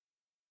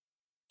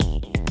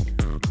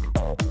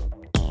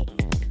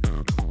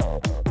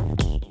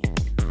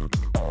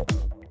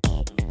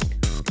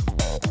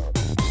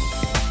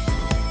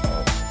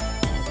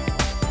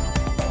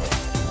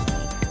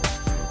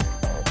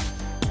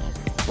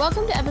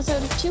Welcome to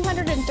episode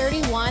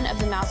 231 of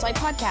the Mouse Light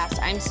Podcast.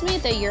 I'm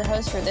Samantha, your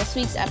host for this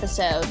week's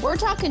episode. We're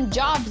talking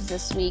jobs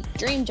this week,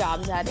 dream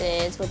jobs that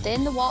is,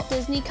 within the Walt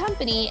Disney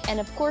Company, and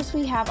of course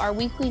we have our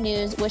weekly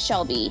news with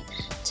Shelby.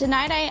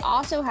 Tonight I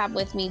also have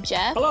with me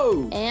Jeff.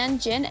 Hello.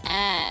 And Jen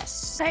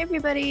S. Hi,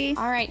 everybody.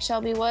 All right,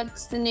 Shelby,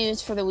 what's the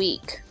news for the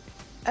week?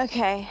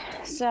 Okay,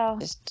 so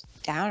just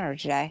downer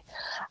today.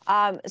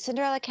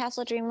 Cinderella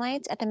Castle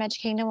Dreamlights at the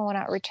Magic Kingdom will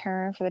not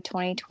return for the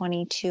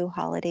 2022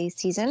 holiday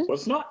season.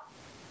 What's not?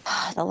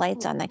 The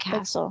lights on the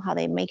castle, how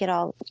they make it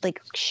all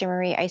like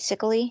shimmery,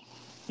 icicle-y.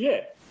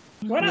 Yeah.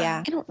 Why not?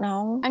 Yeah, I don't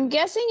know. I'm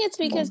guessing it's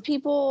because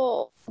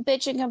people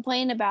bitch and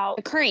complain about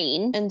the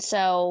crane, and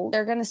so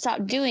they're going to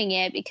stop doing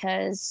it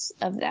because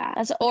of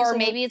that. Or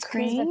maybe it's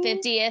because the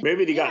 50th.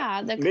 Maybe they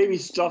got, maybe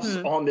stuff's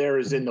on there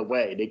is in the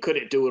way. They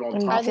couldn't do it on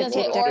top. I was going to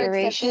say, or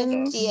it's the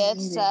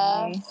 50th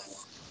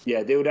stuff.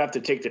 Yeah, they would have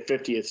to take the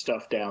 50th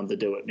stuff down to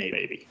do it,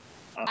 maybe.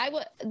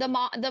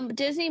 The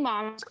Disney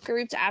moms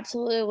groups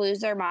absolutely lose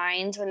their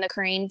minds when the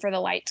crane for the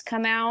lights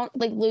come out.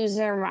 Like, lose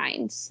their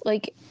minds.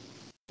 Like,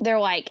 they're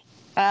like,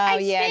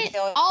 I spent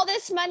all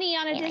this money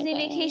on a Disney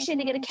vacation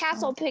to get a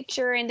castle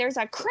picture, and there's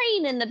a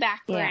crane in the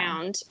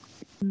background.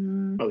 Yeah.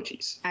 Oh,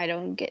 jeez. I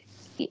don't get,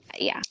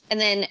 yeah. And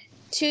then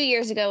 2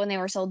 years ago when they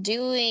were still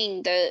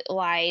doing the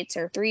lights,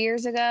 or 3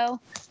 years ago,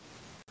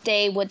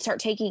 they would start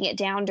taking it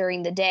down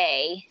during the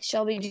day.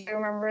 Shelby, do you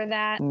remember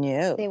that?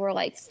 No. They were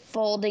like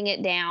folding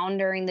it down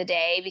during the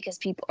day because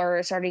people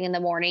are starting in the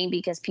morning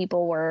because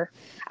people were,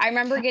 I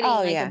remember getting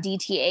a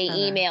DTA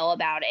email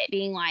about it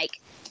being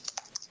like,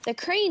 the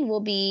crane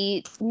will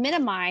be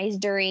minimized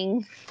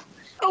during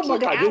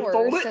peak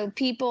hours. So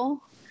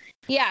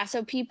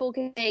people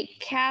can take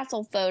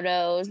castle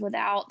photos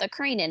without the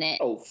crane in it.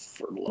 Oh,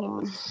 for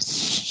love.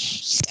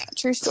 Yeah,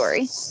 true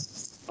story.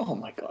 Oh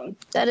my God.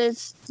 That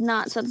is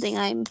not something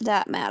I'm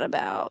that mad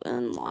about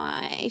in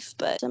life,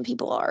 but some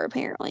people are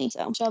apparently.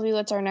 So, Shelby,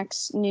 what's our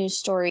next news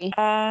story?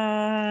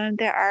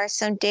 There are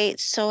some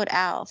dates sold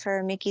out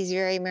for Mickey's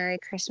Very Merry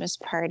Christmas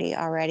Party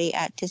already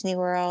at Disney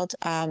World.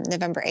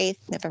 November 8th,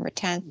 November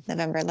 10th,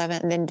 November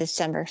 11th, and then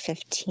December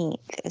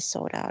 15th is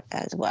sold out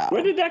as well.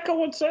 When did that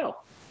go on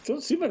sale? It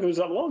doesn't seem like it was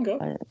that long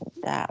ago.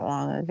 That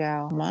long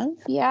ago? A month?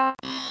 Yeah.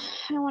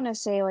 I want to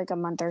say like a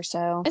month or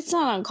so. It's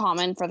not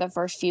uncommon for the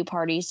first few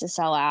parties to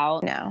sell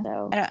out. No.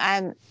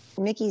 So.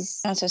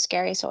 Mickey's Not So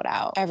Scary sold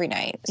out every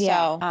night.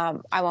 Yeah.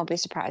 So I won't be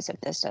surprised if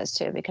this does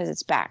too, because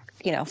it's back,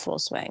 full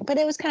swing. But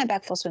it was kind of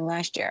back full swing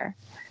last year.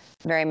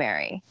 Very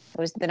merry. It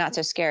was the Not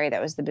So Scary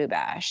that was the Boo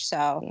Bash.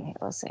 So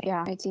we'll see.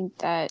 Yeah, I think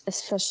that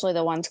especially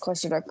the ones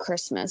closer to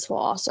Christmas will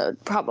also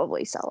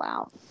probably sell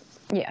out.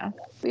 Yeah.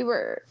 We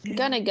were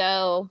going to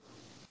go,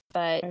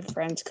 but our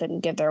friends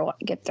couldn't get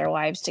their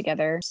lives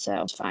together,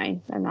 so it's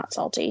fine. I'm not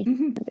salty.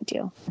 No big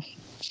deal.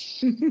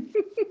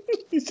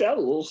 You sound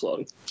a little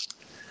salty.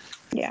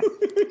 Yeah.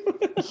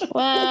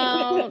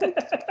 Well,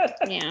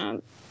 yeah.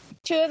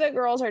 Two of the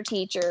girls are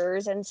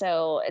teachers, and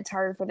so it's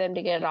hard for them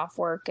to get off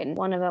work. And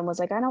one of them was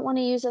like, I don't want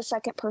to use a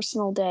second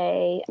personal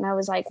day. And I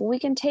was like, well, we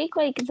can take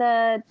like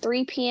the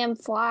 3 p.m.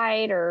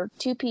 flight or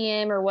 2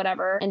 p.m. or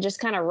whatever and just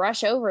kind of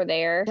rush over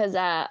there, because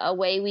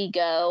Away We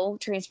Go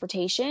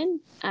transportation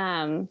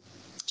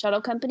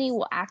shuttle company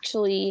will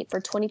actually, for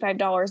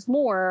 $25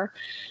 more,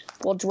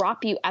 will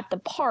drop you at the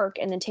park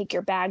and then take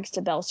your bags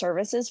to Bell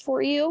Services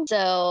for you.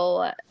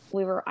 So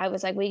I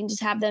was like, we can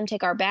just have them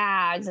take our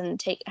bags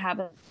and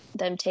have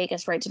them take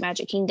us right to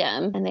Magic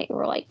Kingdom. And they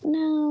were like,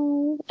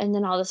 no. And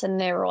then all of a sudden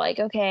they were like,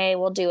 okay,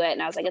 we'll do it.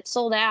 And I was like, it's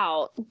sold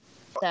out.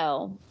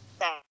 So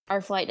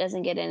our flight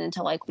doesn't get in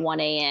until like 1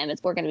 a.m.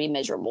 We're going to be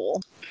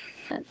miserable.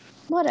 But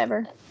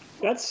whatever.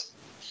 1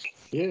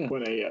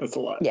 a.m. That's a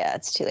lot. Yeah,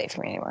 it's too late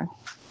for me anymore.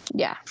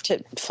 Yeah.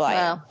 To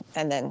fly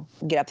and then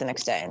get up the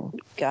next day and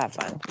go have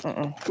fun.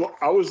 Well,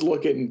 I was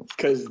looking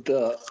because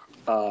the,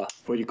 what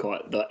do you call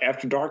it? The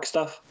After Dark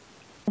stuff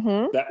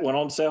that went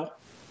on sale.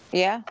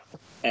 Yeah.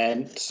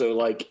 And so,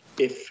 like,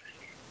 if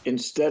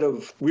instead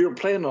of, we were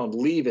planning on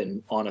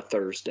leaving on a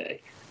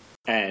Thursday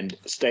and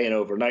staying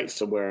overnight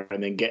somewhere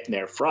and then getting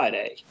there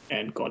Friday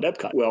and going to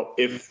Epcot. Well,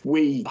 if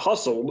we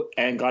hustled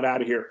and got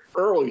out of here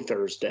early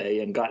Thursday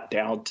and got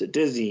down to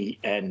Disney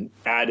and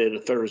added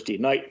a Thursday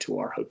night to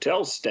our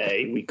hotel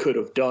stay, we could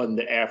have done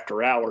the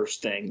after hours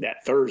thing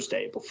that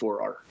Thursday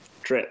before our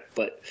trip.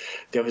 But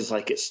there was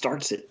like, it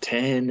starts at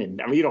 10,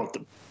 and I mean, you don't have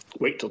to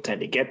wait till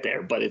 10 to get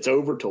there, but it's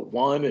over to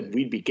 1, and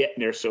we'd be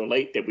getting there so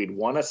late that we'd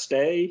want to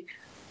stay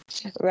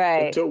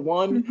until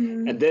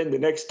 1. And then the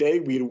next day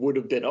we would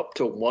have been up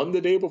till 1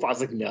 the day before. I was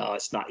like, no,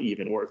 it's not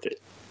even worth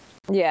it.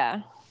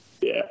 Yeah.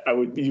 I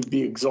would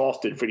be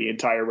exhausted for the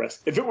entire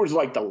rest. If it was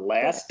like the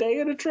last day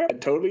of the trip,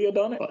 I'd totally have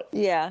done it. But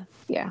yeah.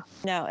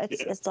 No,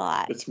 it's a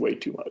lot. It's way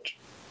too much.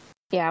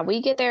 Yeah, we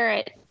get there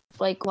at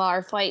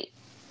our flight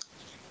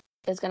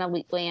is going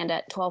to land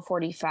at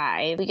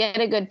 12:45. We get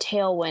a good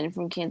tailwind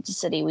from Kansas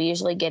City. We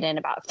usually get in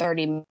about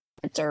 30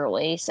 minutes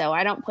early, so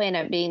I don't plan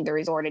on being the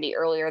resort any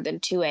earlier than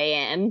 2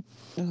 a.m.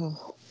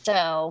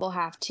 So we'll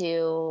have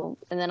to,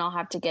 and then I'll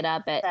have to get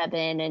up at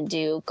 7 and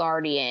do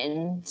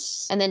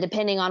Guardians. And then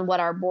depending on what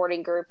our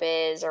boarding group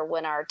is or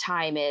when our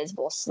time is,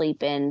 we'll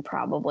sleep in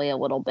probably a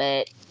little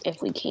bit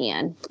if we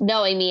can.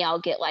 Knowing me, I'll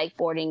get like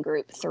boarding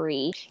group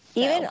 3.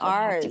 Even So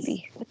ours.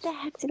 What the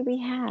heck did we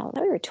have? I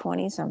thought we were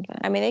 20 something.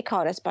 I mean, they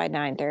called us by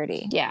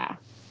 9:30. Yeah.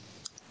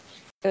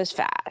 It was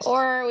fast.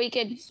 Or we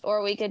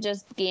could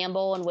just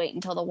gamble and wait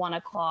until the 1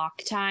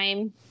 o'clock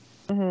time.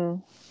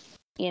 Mm-hmm.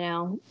 You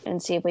know,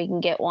 and see if we can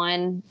get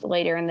one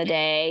later in the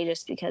day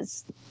just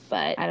because,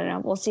 but I don't know.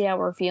 We'll see how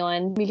we're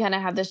feeling. We kind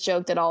of have this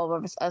joke that all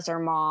of us are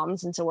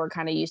moms. And so we're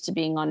kind of used to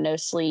being on no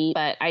sleep.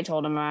 But I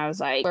told him, I was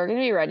like, we're going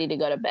to be ready to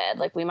go to bed.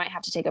 Like we might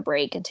have to take a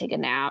break and take a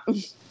nap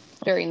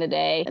during the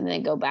day and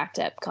then go back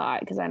to Epcot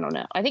because I don't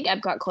know. I think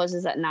Epcot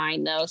closes at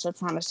 9 though. So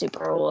it's not a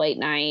super late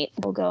night.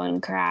 We'll go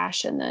and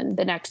crash. And then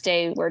the next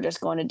day we're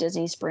just going to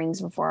Disney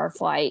Springs before our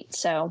flight.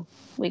 So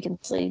we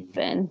can sleep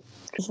in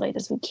as late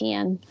as we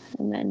can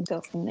and then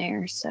go from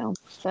there. So,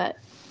 but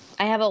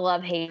I have a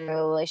love-hate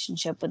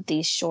relationship with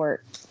these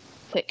short,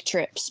 quick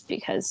trips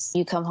because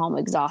you come home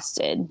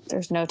exhausted.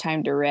 There's no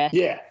time to rest.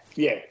 Yeah.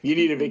 You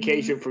need a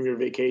vacation from your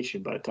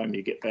vacation by the time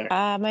you get back.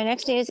 My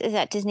next news is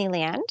at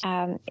Disneyland.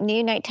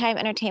 New nighttime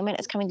entertainment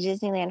is coming to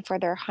Disneyland for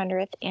their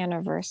 100th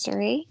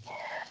anniversary.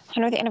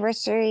 100th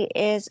anniversary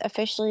is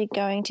officially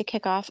going to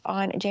kick off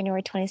on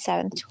January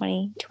 27th,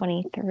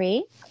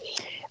 2023,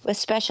 with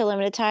special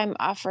limited time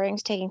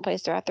offerings taking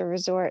place throughout the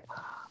resort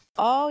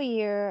all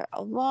year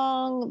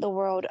long. The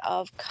World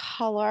of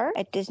Color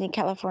at Disney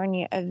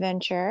California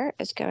Adventure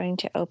is going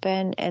to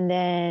open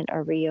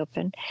or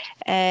reopen.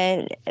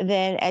 And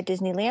then at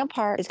Disneyland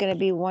Park is going to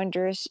be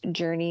Wondrous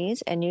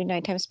Journeys, a new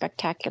nighttime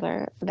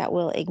spectacular that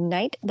will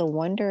ignite the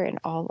wonder in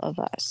all of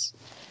us.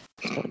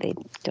 So they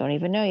don't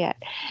even know yet.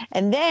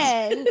 And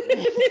then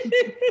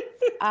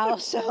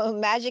also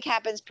Magic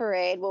Happens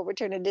Parade will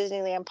return to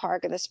Disneyland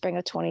Park in the spring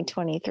of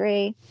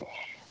 2023.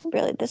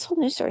 Really, this whole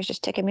news story is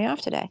just ticking me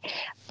off today.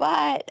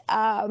 But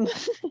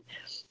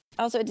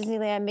also at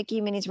Disneyland, Mickey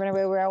and Minnie's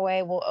Runaway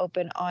Railway will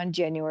open on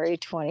January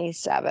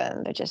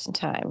 27th. They're just in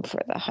time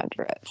for the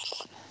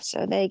 100th.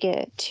 So they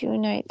get 2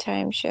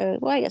 nighttime shows.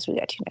 Well, I guess we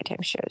got 2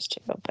 nighttime shows too.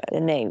 But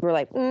then they were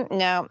like,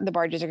 no, the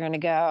barges are going to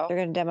go. They're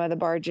going to demo the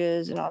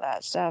barges and all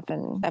that stuff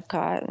and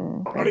Epcot.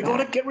 And are they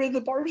going to get rid of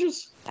the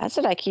barges? That's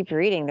what I keep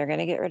reading. They're going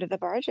to get rid of the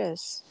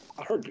barges.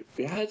 I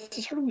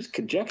just heard it was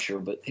conjecture,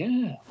 but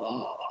yeah.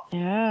 Oh.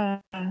 Yeah.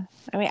 I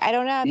mean, I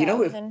don't know. You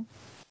know,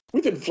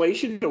 with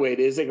inflation the way it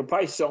is, they could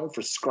probably sell them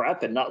for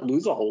scrap and not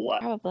lose a whole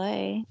lot.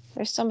 Probably.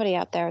 There's somebody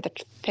out there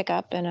that pick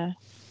up in a...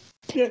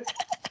 Yeah.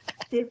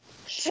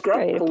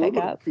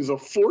 Scrap is a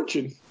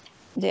fortune.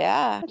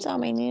 Yeah, that's all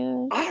my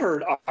news. I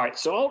heard, all right,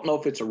 so I don't know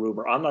if it's a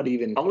rumor. I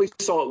only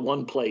saw it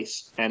one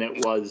place, and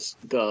it was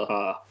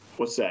the,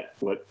 what's that?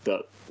 What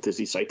the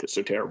Disney site that's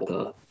so terrible?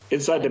 The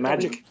Inside the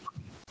Magic.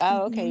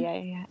 Oh, okay,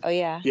 yeah. Oh,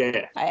 yeah.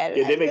 Yeah.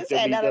 They make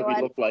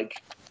WW look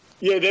like...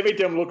 Yeah, they make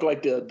them look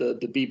like the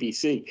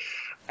BBC.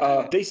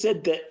 They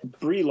said that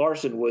Brie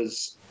Larson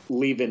was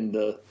leaving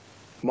the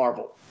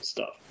Marvel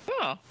stuff.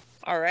 Oh,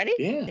 already?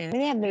 Yeah.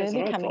 They have the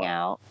movie coming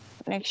out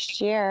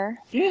next year.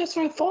 Yeah, that's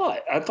what I thought.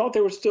 I thought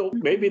they were still,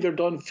 maybe they're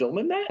done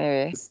filming that.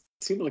 Maybe. It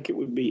seemed like it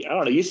would be, I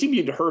don't know. You seem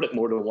you'd heard it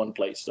more than one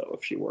place, though,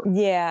 if you were.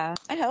 Yeah,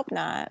 I hope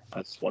not. I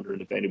was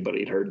wondering if anybody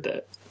had heard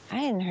that. I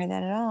hadn't heard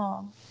that at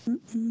all.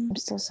 I'm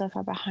still so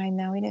far behind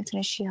now. We didn't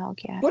finish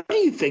She-Hulk yet. What do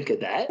you think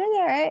of that? That's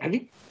all right. Have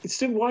you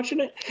still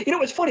watching it? You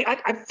know, it's funny.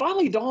 I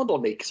finally dawned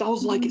on me because I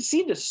was like, it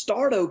seemed to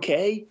start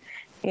okay.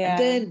 Yeah. And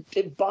then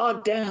it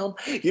bogged down.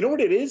 You know what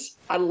it is?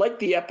 I like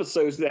the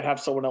episodes that have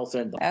someone else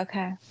in them.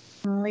 Okay.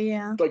 Oh,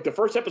 yeah. Like the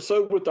first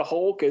episode with the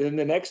Hulk, and then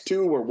the next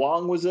 2 where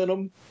Wong was in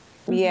them.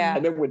 Yeah.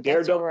 And then when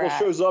Daredevil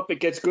shows up, it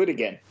gets good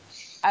again.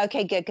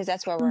 Okay, good, because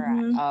that's where we're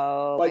at.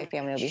 Oh, like, my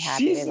family will be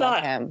happy. She's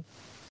not him.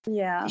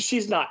 Yeah.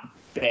 She's not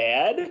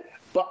bad,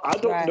 but I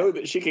don't know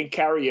that she can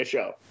carry a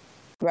show.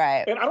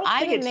 Right. And I don't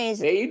think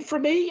it's made for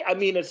me. I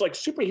mean, it's like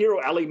superhero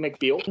Ally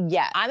McBeal.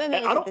 Yeah. I'm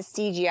amazed at the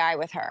CGI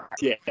with her.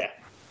 Yeah.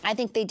 I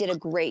think they did a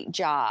great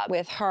job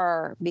with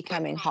her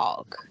becoming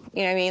Hulk.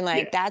 You know what I mean?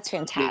 Like, that's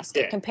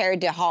fantastic compared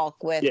to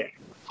Hulk with,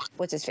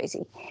 what's his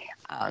facey?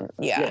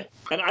 Yeah.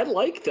 And I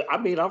like that. I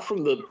mean, I'm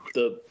from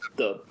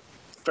the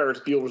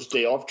Ferris Bueller's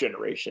Day Off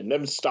generation.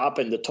 Them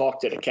stopping to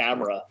talk to the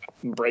camera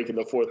and breaking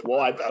the fourth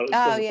wall. It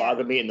doesn't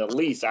bother me in the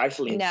least. I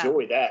actually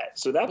enjoy that.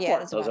 So that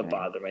part doesn't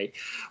bother me.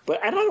 But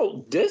and I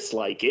don't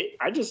dislike it.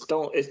 I just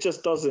don't. It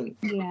just doesn't.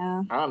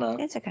 Yeah. I don't know.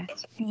 It's okay.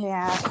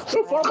 Yeah.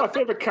 So far, my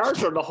favorite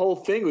character in the whole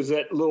thing was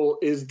the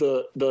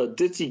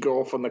ditzy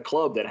girl from the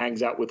club that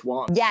hangs out with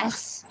Wong.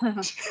 Yes.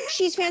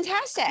 She's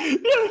fantastic.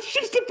 Yeah,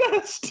 she's the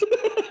best.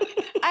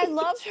 I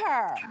loved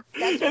her.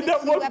 And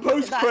that one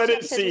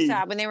post-credit scene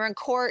when they were in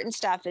court and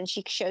stuff. stuff, and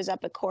she shows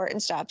up at court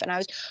and stuff, and I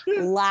was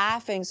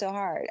laughing so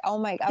hard. Oh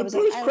my! I was the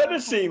like,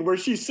 post-credit scene where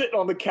she's sitting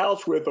on the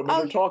couch with him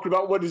and they're talking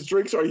about what his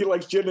drinks are. He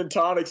likes gin and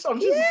tonics. I'm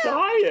just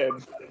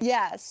dying.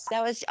 Yes,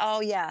 that was.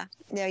 Oh yeah,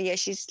 no, yeah,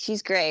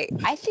 she's great.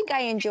 I think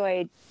I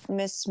enjoyed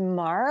Miss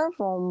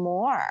Marvel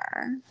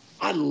more.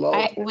 I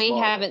love. We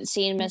haven't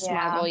seen Miss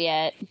Marvel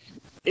yet.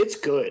 It's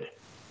good.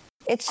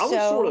 It's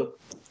so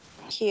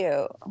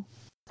cute.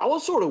 I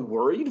was sort of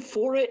worried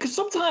for it because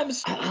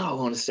sometimes I don't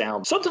want to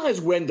sound. Sometimes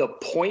when the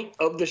point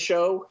of the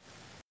show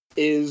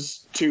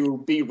is to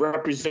be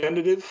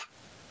representative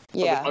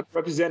of an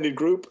unrepresented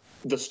group,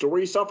 the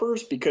story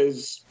suffers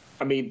because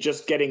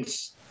just getting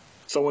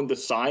someone to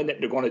sign that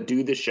they're going to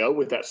do the show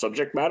with that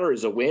subject matter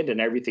is a win, and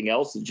everything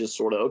else is just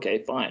sort of okay,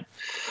 fine.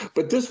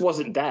 But this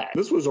wasn't that.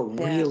 This was a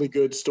really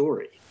good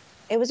story.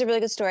 It was a really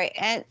good story,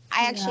 and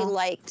I actually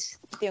liked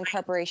the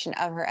incorporation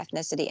of her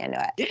ethnicity into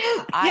it.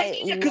 Yeah,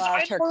 I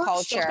loved her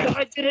culture. That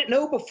I didn't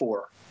know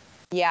before.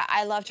 Yeah,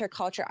 I loved her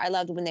culture. I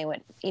loved when they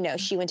went.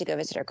 She went to go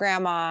visit her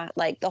grandma.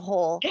 Like the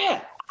whole.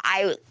 Yeah.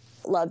 I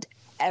loved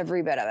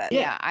every bit of it.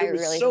 Yeah, I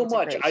really so think it's a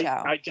much. great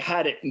show. I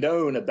had it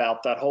known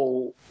about the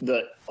whole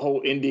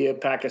India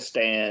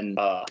Pakistan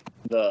the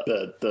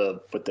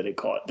what did they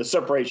call it? The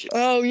separation.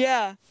 Oh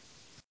yeah.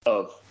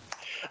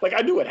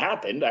 I knew it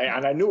happened,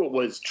 and I knew it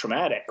was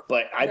traumatic,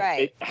 but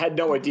I had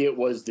no idea it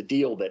was the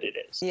deal that it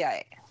is.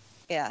 Yeah,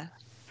 yeah.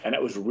 And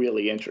that was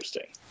really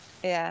interesting.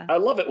 Yeah. I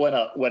love it when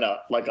a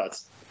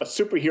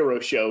superhero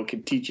show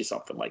can teach you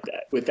something like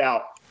that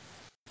without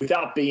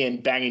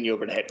banging you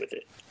over the head with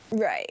it.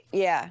 Right.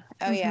 Yeah.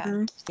 Oh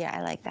yeah. Yeah,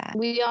 I like that.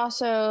 We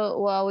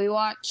also we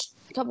watched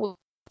a couple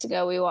weeks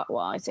ago.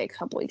 I say a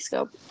couple weeks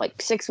ago,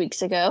 like 6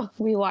 weeks ago.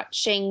 We watched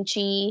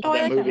Shang-Chi. Oh,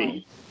 that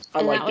movie.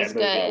 I like that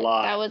movie a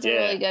lot. That was a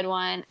really good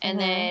one. And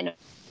then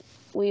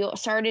we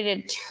started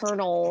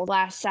Eternal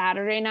last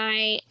Saturday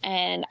night,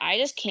 and I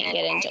just can't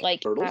get into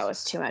Turtles? That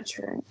was too much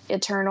for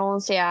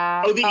Eternals.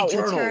 Yeah. Oh, the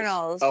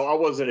Eternals. Oh, I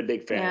wasn't a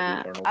big fan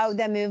of the Eternals. Oh,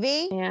 that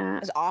movie? Yeah.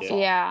 It was awful.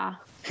 Yeah.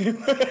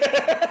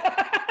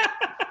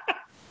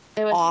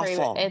 It was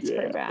awful.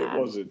 Pretty bad. It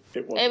wasn't.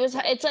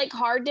 It's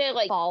hard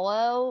to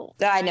follow.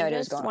 I know it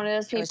is. One of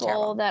those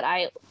people that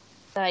I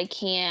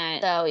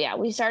can't. So yeah,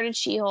 we started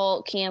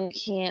She-Hulk. Cam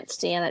can't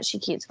stand that she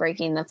keeps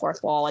breaking the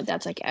fourth wall.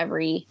 That's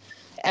every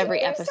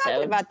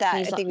episode. About that,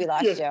 I think we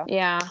lost you.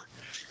 Yeah.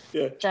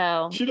 Yeah.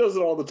 So she does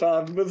it all the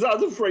time. But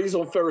that's a phrase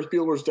on Ferris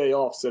Bueller's Day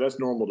Off, so that's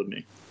normal to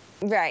me.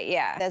 Right.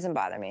 Yeah. It doesn't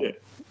bother me.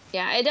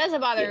 Yeah, it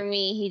doesn't bother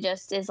me. He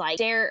just is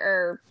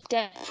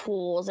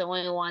Deadpool's the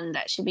only one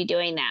that should be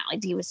doing that.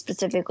 He was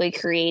specifically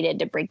created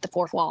to break the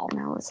fourth wall. And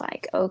I was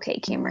like, okay,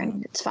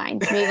 Cameron, it's fine.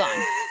 Move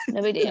on.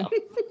 No big deal.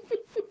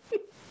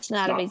 It's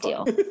not a big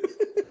deal.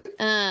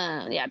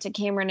 To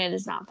Cameron, it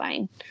is not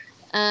fine.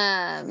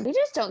 We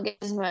just don't get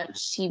as much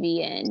TV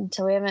in,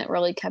 so we haven't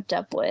really kept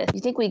up with.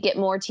 You think we get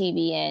more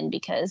TV in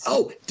because?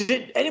 Oh,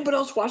 did anybody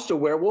else watch The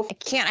Werewolf? I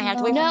can't. I have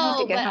to wait for him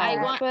to get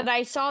home. But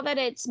I saw that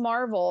it's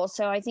Marvel,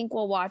 so I think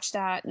we'll watch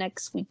that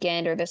next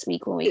weekend or this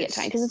week when we get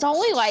time because it's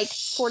only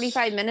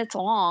 45 minutes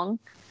long.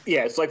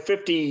 Yeah, it's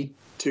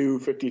 52,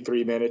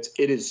 53 minutes.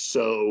 It is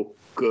so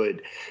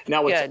good.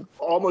 Now it's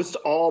almost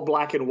all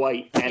black and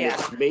white, and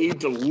it's made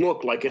to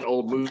look like an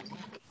old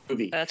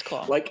movie. That's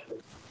cool.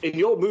 In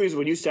the old movies,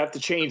 when you used to have to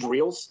change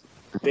reels,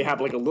 they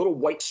have a little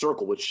white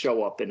circle would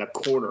show up in a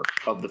corner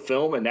of the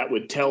film, and that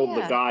would tell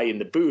the guy in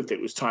the booth it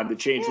was time to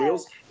change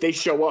reels. They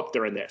show up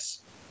during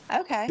this.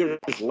 Okay.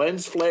 There's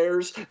lens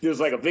flares.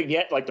 There's a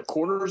vignette, the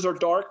corners are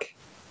dark.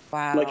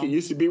 Wow. Like it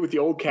used to be with the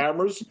old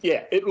cameras.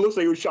 Yeah, it looks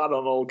like it was shot on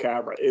an old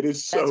camera. It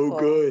is so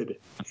good.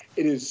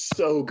 It is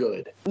so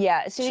good.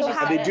 Yeah, as soon as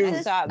I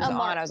saw it was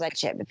on, I was like,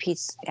 shit, but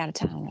Pete's out of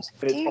town. I was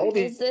like,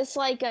 is this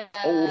a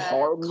old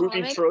horror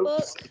movie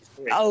tropes?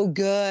 Oh,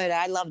 good.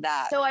 I love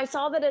that. So I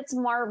saw that it's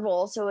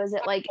Marvel. So is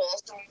it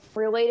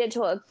related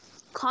to a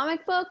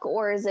comic book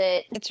or is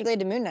it? It's related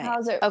to Moon Knight.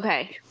 How's it?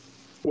 Okay.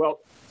 Well,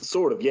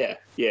 sort of, yeah.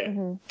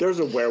 There's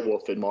a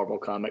werewolf in Marvel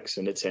Comics,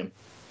 and it's him.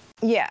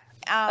 Yeah.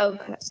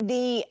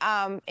 The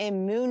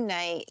in Moon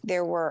Knight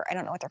there were, I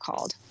don't know what they're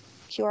called,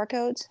 QR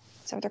codes.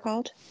 Is that what they're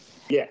called?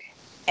 Yeah.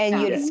 And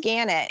you had to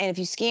scan it, and if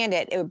you scanned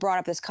it, it brought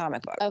up this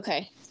comic book.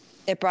 Okay.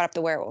 It brought up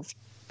the werewolf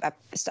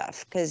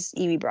stuff because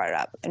Evie brought it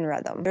up and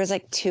read them. There was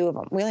 2 of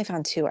them. We only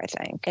found 2, I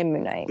think, in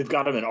Moon Knight. They've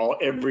got them in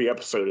every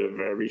episode of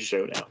every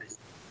show now.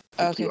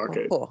 Okay,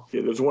 cool.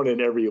 Yeah, there's one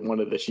in every one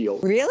of the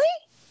Shield. Really?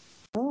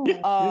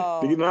 Yeah,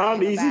 they're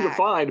not easy to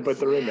find, but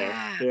they're in there.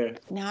 Yeah.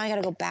 Now I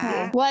gotta go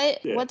back.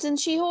 What's in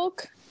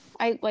She-Hulk?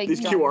 These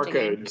QR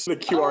codes. The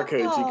QR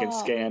codes you can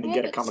scan and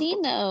get a comic book.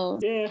 Seen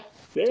those. Yeah.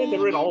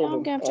 They're in all of them.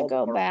 I'm going to have to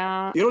go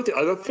back. You know what the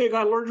other thing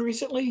I learned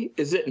recently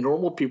is that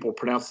normal people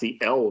pronounce the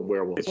L in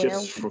werewolf. It's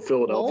just from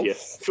Philadelphia.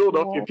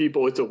 Philadelphia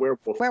people, it's a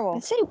werewolf. Werewolf. I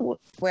say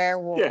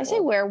werewolf. I say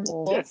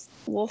werewolf. Yeah.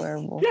 Wolf.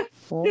 Werewolf. Yeah.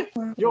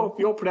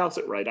 You'll pronounce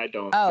it right. I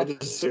don't. Oh. I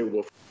just say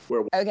wolf.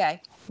 Werewolf.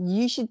 Okay.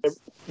 You should.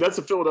 That's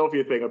a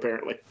Philadelphia thing,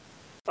 apparently.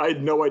 I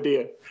had no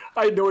idea.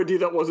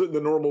 That wasn't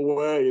the normal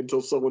way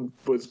until someone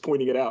was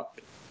pointing it out.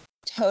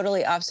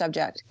 Totally off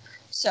subject.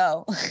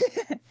 So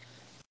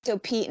So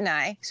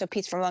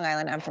Pete's from Long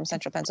Island, I'm from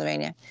Central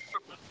Pennsylvania,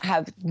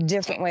 have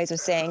different ways of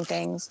saying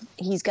things.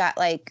 He's got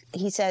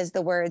he says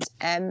the words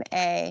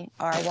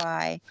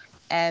M-A-R-Y,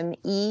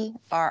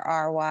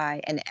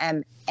 M-E-R-R-Y, and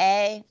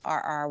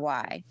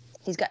M-A-R-R-Y.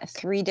 He's got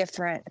 3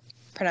 different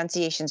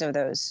pronunciations of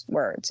those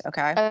words,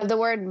 okay? The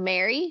word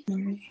Mary?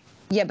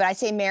 Yeah, but I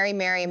say Merry,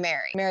 Merry,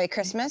 Merry. Merry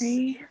Christmas.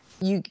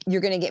 You're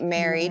going to get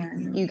married.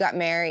 You got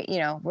married.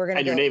 We're going to.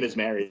 And your name is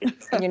Mary.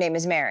 And your name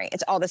is Mary.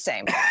 It's all the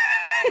same.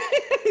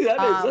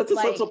 That's a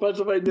Central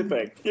Pennsylvania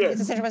thing. Yeah,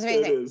 it's a Central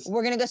Pennsylvania thing.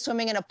 We're going to go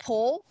swimming in a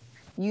pool.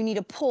 You need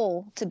a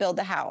pool to build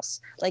the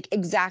house.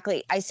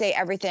 Exactly. I say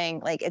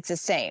everything it's the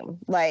same.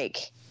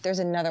 There's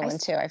another one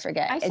too. I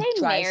forget. It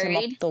drives married.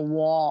 him up the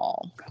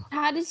wall.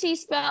 How does he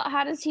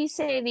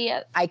say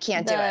the? I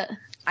can't do it.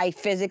 I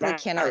physically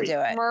cannot do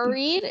it.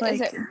 Married?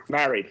 Is it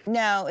married?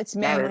 No, it's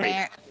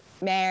married.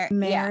 Married.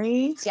 Yeah.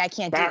 See, I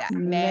can't do that.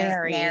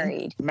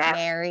 Married.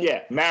 Married.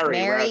 Yeah,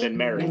 married rather than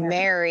married.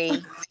 Mary.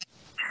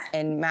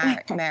 And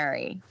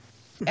Mary.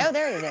 Oh,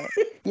 there it is.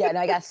 Yeah, no,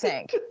 I got to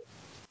think.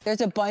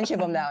 There's a bunch of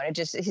them though, and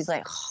he's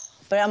like, oh.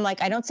 But I'm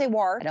like, I don't say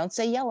war. I don't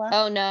say yellow.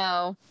 Oh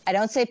no. I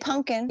don't say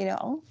pumpkin.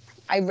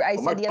 I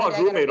said the other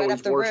day, roommate I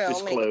always the washed room.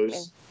 his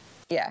clothes.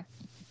 Yeah.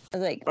 I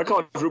was like, my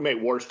college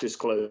roommate washed his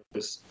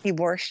clothes. He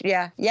washed.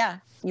 Yeah.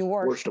 You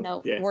washed.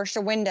 No. Yeah. Washed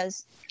the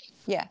windows.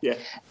 Yeah. Yeah.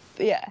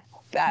 Yeah.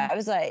 I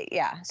was like,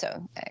 yeah.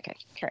 So okay,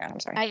 carry on. I'm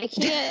sorry. I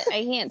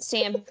can't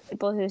stand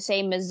people who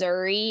say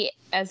Missouri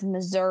as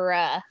Missouri.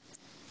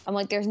 I'm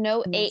like, there's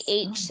no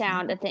AH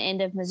sound at the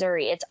end of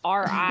Missouri. It's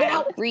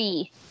R-I.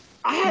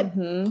 I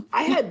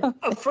had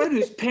a friend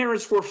whose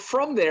parents were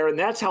from there, and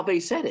that's how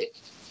they said it.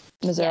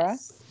 Missouri.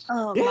 Yes.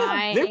 Oh,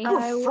 yeah, they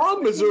were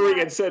from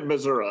Missouri and said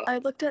Missouri. I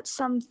looked at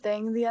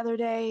something the other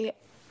day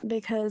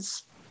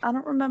because I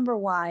don't remember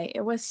why.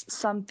 It was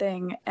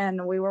something,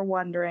 and we were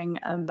wondering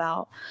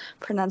about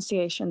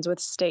pronunciations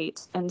with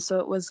states. And so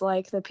it was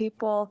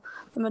the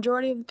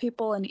majority of the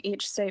people in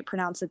each state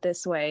pronounce it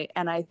this way.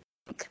 And I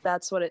think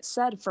that's what it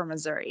said for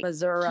Missouri.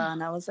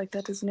 And I was like,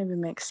 that doesn't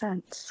even make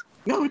sense.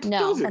 No, it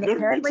doesn't. And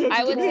apparently,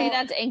 I would say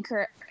that's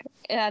incorrect.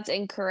 That's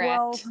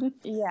incorrect. Well,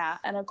 yeah,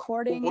 and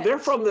according they're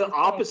from the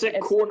opposite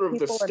corner of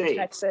the state. People in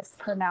Texas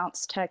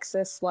pronounce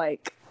Texas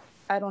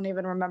I don't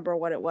even remember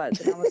what it was,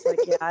 and I was like,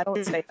 yeah, I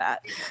don't say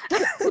that.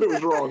 But it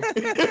was wrong.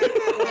 Yeah.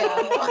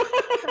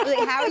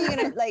 How are you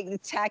gonna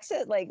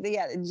Texas?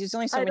 There's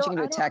only so much you can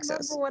do with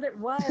Texas. I don't remember what it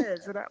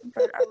was, but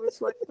I was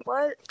like,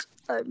 what?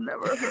 I've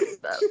never heard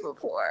that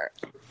before.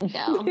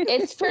 No,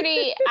 it's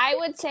pretty. I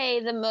would say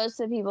most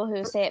of the people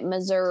who say it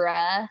Missouri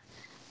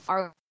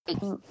are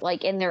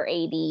in their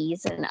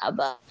 80s and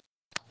above.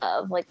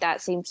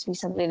 That seems to be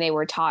something they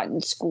were taught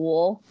in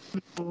school.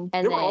 And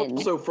they were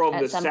also from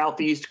the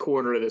southeast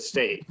corner of the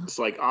state. It's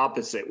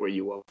opposite where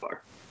you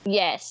are.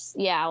 Yes,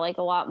 yeah,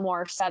 a lot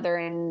more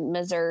southern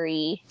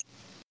Missouri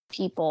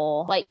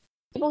people.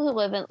 People who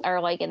live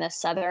in the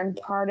southern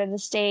part of the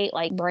state,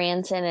 like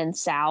Branson and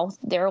South,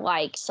 they're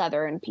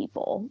southern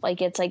people.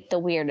 It's the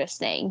weirdest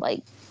thing.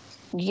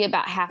 You get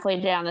about halfway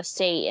down the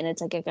state and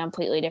it's a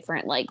completely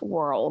different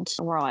world.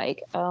 And we're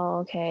like, oh,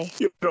 okay.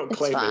 You don't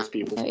claim fine. those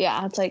people.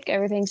 Yeah, it's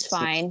everything's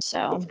fine.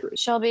 So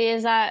Shelby,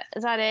 is that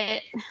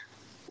it?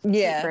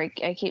 Yeah.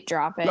 I keep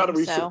dropping. Now that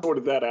we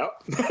sorted that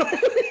out.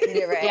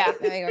 You're right. Yeah.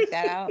 Let me work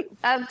that out.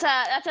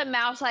 That's a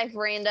Mouse Life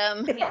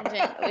random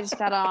tangent we just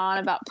got on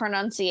about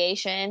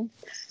pronunciation.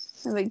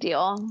 No big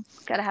deal.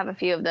 Got to have a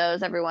few of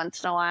those every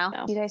once in a while.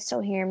 So, you guys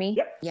still hear me?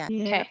 Yep. Yeah.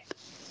 Okay.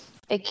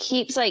 It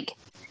keeps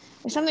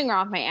there's something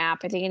wrong with my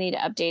app. I think I need to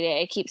update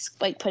it. It keeps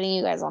putting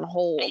you guys on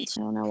hold. I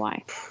don't know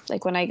why.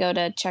 When I go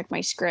to check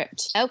my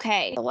script.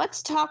 Okay, so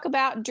let's talk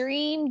about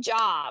dream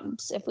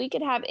jobs. If we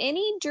could have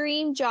any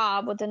dream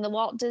job within the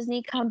Walt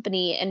Disney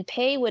Company and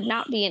pay would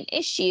not be an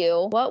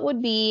issue, what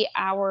would be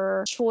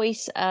our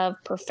choice of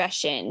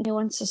profession? Who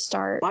wants to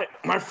start?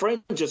 My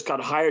friend just got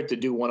hired to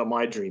do one of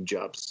my dream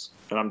jobs,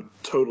 and I'm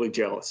totally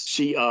jealous.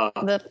 She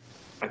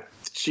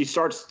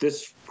starts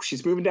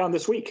she's moving down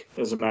this week,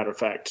 as a matter of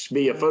fact, to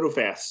be a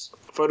PhotoPass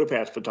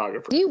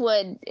photographer. You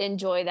would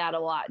enjoy that a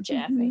lot,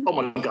 Jeff. Oh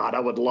my God, I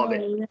would love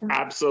it.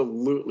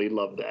 Absolutely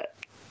love that.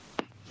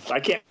 I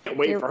can't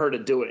wait for her to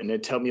do it and then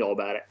tell me all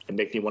about it and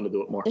make me want to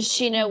do it more. Does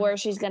she know where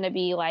she's going to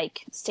be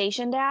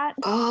stationed at?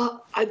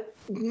 I'm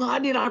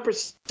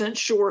 99%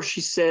 sure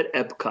she said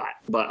Epcot,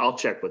 but I'll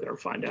check with her and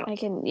find out. I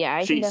can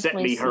She sent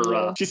definitely me her.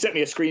 see She sent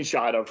me a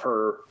screenshot of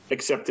her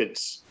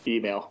acceptance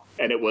email,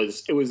 and it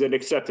was an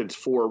acceptance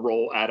for a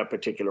role at a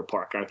particular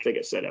park. I think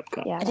it said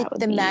Epcot. Yeah, I think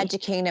the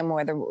Magic Kingdom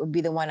would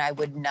be the one I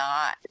would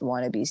not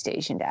want to be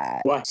stationed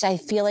at. Why? So I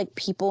feel like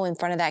people in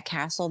front of that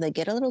castle, they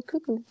get a little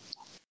cuckoo.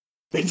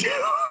 They do.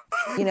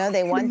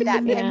 They want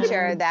that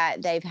picture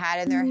that they've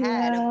had in their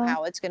head of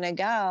how it's going to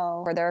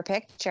go for their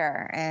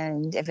picture.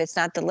 And if it's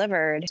not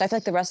delivered, so I feel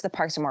like the rest of the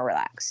parks are more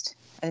relaxed.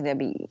 I think that'd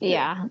be.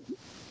 Yeah.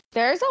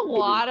 There's a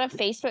lot of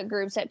Facebook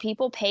groups that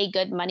people pay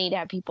good money to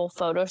have people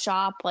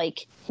Photoshop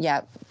like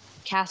Yep.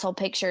 castle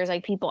pictures,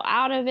 like people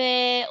out of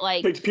it,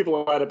 like Takes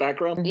people out of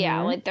background. yeah,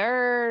 Mhm. like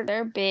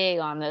they're big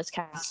on those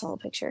castle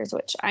pictures.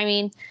 Which I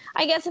mean,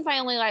 I guess if I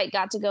only like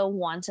got to go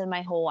once in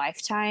my whole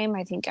lifetime,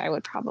 I think I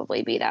would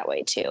probably be that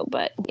way too.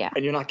 But yeah,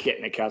 And you're not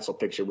getting a castle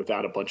picture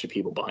without a bunch of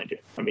people behind you.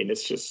 I mean,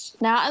 it's just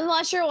not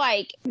unless you're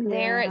like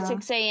there at Yeah.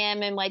 6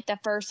 a.m. and like the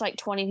first like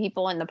 20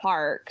 people in the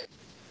park.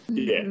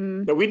 yeah.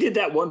 Mhm. No, we did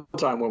that one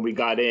time when we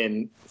got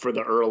in for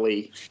the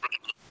early.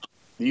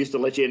 They used to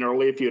let you in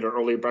early if you had an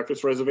early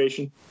breakfast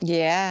reservation.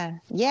 Yeah.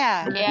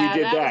 Yeah. Yeah, we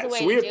did that was that. the way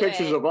So we to have do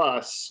pictures it. of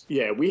us.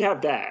 Yeah, we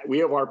have that. We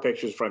have our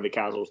pictures from the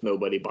castles,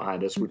 nobody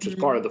behind us, which is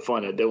part of the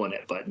fun of doing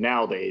it. But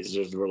nowadays,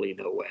 there's really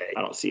no way.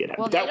 I don't see it happening.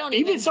 Well, they don't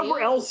even somewhere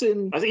do- else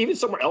in, I think even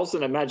somewhere else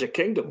in the Magic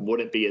Kingdom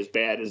wouldn't be as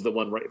bad as the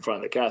one right in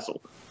front of the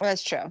castle.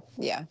 That's true.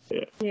 Yeah.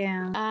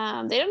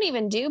 Yeah. They don't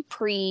even do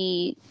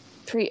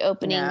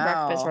pre-opening No.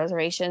 breakfast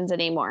reservations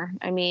anymore.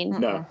 I mean,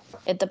 No.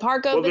 if the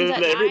park Well, opens they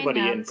at let 9, everybody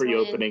in that's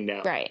pre-opening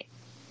now. right?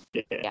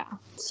 Yeah. Yeah.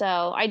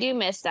 So I do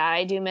miss that.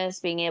 I do miss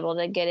being able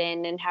to get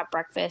in and have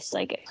breakfast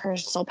like at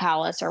Crystal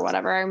Palace or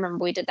whatever. I remember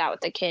we did that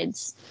with the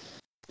kids.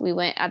 We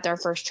went at their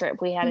first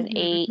trip. We had an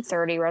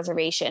 8:30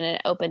 reservation and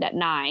it opened at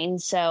 9.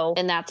 So,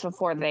 and that's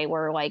before they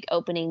were like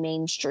opening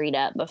Main Street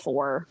up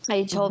before.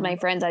 I told my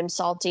friends I'm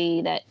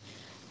salty that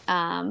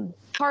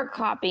park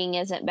hopping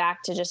isn't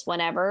back to just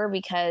whenever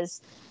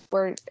because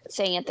we're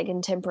staying at the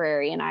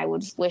Contemporary and I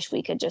would wish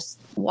we could just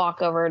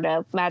walk over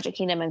to Magic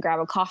Kingdom and grab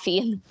a coffee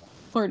in the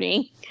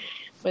morning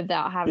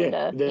without having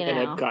Yeah. to, Then you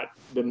know. Epcot,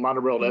 the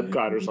monorail to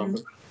Epcot or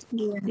something.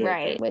 Yeah. Yeah.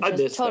 Right, which I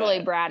is miss totally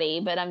that.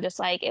 bratty, but I'm just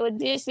like, it would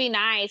just be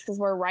nice because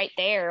we're right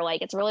there.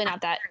 Like, it's really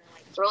not that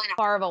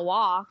far of a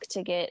walk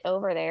to get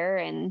over there.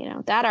 And, you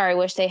know, that or I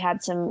wish they had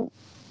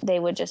they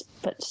would just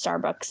put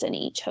Starbucks in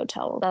each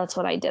hotel. That's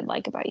what I did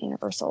like about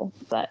Universal.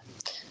 But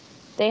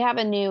they have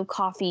a new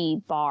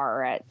coffee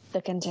bar at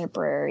the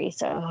Contemporary,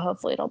 so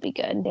hopefully it'll be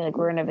good. They like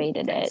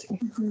renovated it.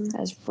 I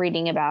was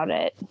reading about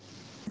it.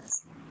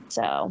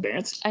 So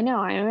Dance? I know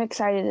I'm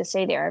excited to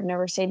stay there. I've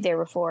never stayed there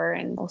before,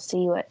 and we'll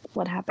see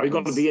what happens. Are you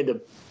going to be in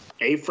the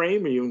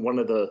A-frame or are you in one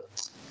of the...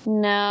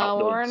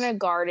 No, we're in outdoors? a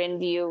garden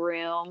view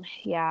room.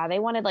 Yeah, they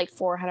wanted like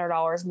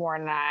 $400 more a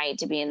night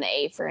to be in the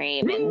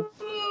A-frame, and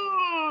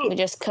we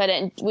just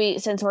couldn't.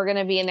 Since we're going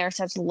to be in there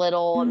such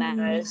little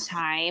amount of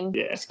time,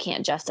 Yeah. just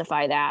can't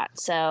justify that.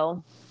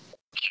 So,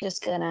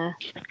 just gonna.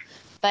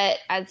 But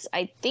as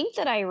I think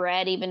that I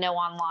read, even though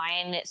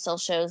online it still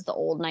shows the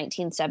old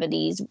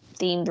 1970s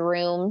themed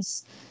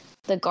rooms,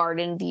 the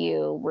garden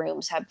view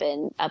rooms have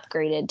been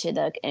upgraded to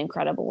the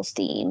Incredibles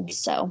theme.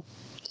 So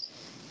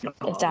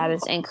if that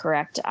is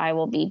incorrect, I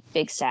will be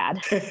big sad.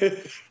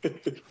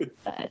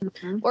 But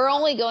we're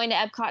only going to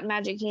Epcot and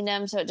Magic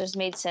Kingdom, so it just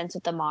made sense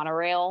with the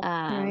monorail.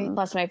 Right.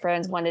 Plus, my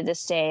friends wanted to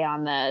stay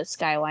on the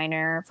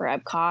Skyliner for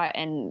Epcot,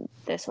 and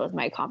this was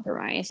my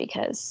compromise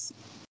because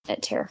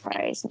it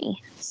terrifies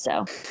me.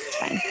 So it's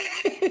fine.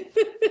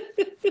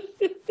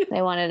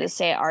 They wanted to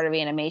stay at Art of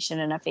Animation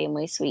in a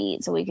family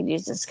suite so we could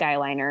use the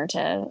Skyliner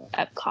to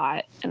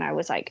Epcot. And I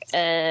was like,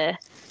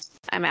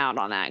 I'm out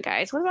on that,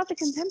 guys. What about the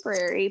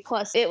Contemporary?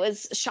 Plus, it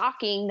was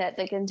shocking that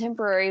the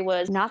Contemporary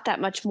was not that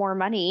much more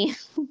money.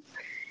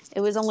 It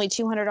was only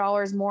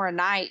 $200 more a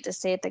night to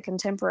stay at the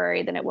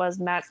Contemporary than it was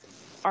at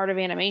Art of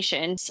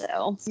Animation.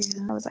 So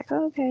I was like,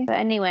 oh, okay. But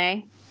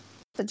anyway,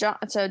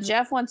 so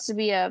Jeff wants to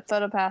be a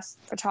PhotoPass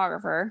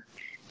photographer.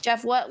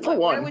 Jeff,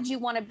 where would you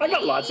want to be? I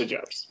got lots of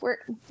jobs.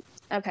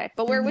 Okay,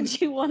 but where would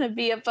you want to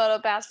be a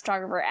PhotoPass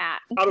photographer at?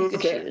 I don't You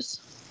could care.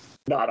 choose.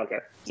 No, I don't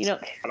care. You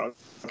don't. I don't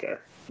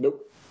care.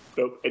 Nope.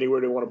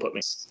 Anywhere they want to put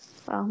me.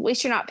 Well, at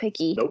least you're not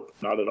picky. Nope,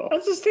 not at all.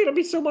 That's just it'll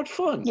be so much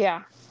fun.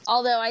 Yeah.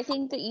 Although I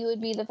think that you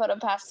would be the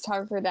PhotoPass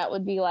photographer that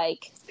would be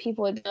like,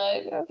 people would be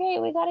like, okay,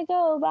 we gotta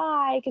go,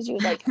 bye, because you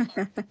would like,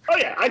 Oh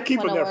yeah, I'd keep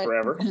them there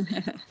forever.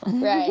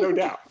 right, No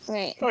doubt.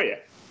 right. Oh yeah.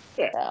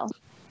 So,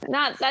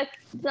 that's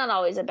not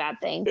always a bad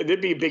thing.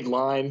 There'd be a big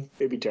line.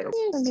 It'd be terrible.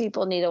 Some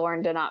people need to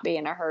learn to not be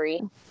in a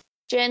hurry.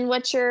 Jen,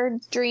 what's your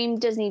dream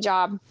Disney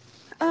job?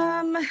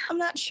 I'm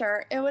not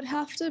sure. It would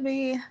have to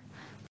be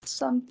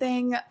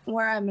something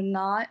where I'm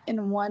not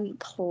in one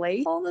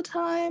place all the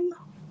time.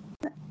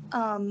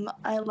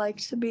 I like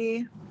to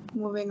be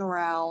moving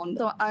around.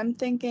 So I'm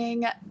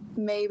thinking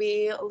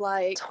maybe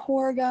like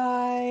tour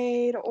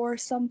guide or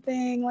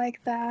something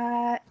like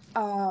that.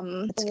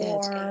 That's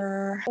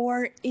good.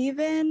 Or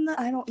even,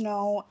 I don't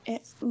know,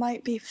 it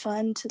might be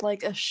fun to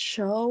like a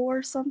show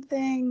or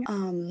something.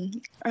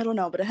 I don't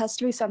know, but it has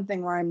to be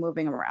something where I'm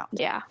moving around.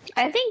 Yeah,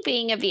 I think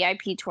being a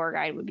VIP tour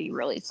guide would be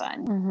really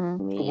fun.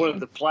 Mm-hmm. What if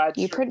the plaid?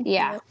 You could,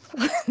 yeah.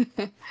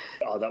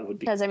 Oh, that would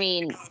be. Because, I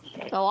mean,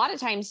 a lot of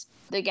times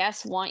the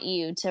guests want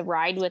you to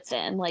ride with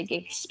them, like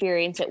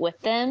experience it with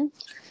them.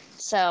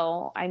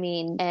 So, I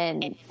mean,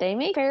 and they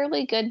make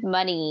fairly good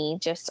money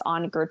just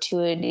on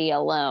gratuity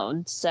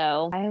alone.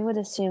 So I would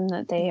assume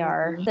that they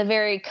are the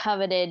very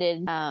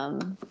coveted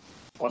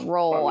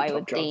role, I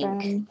would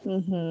think.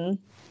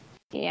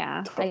 Mm-hmm.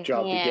 Yeah, Tough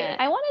job to get.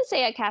 I want to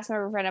say a cast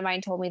member friend of mine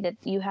told me that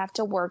you have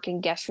to work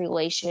in guest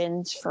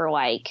relations for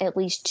like at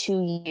least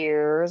 2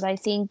 years, I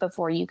think,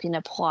 before you can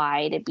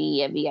apply to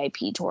be a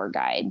VIP tour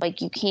guide. Like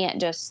you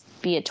can't just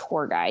be a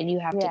tour guide. You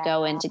have to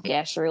go into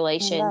guest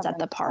relations at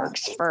the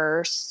parks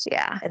first.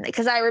 Yeah.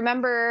 Because I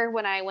remember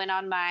when I went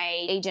on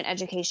my agent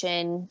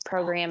education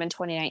program in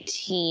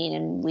 2019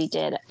 and we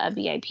did a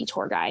VIP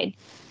tour guide.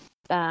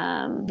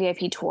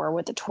 VIP tour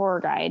with a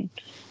tour guide.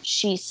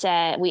 She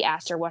said, we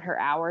asked her what her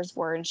hours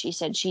were, and she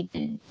said she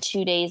did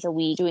 2 days a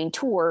week doing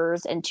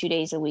tours and 2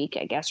 days a week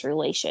at guest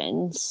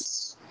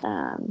relations.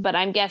 But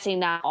I'm guessing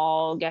not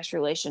all guest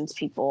relations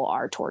people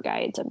are tour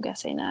guides. I'm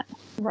guessing that.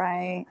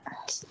 Right.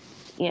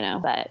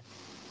 But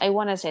I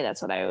want to say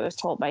that's what I was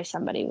told by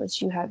somebody was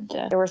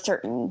there were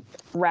certain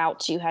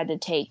routes you had to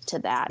take to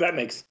that. That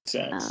makes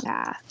sense.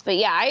 Path. But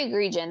yeah, I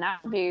agree, Jen. That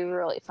would be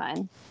really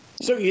fun.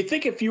 So you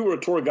think if you were a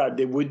tour guide,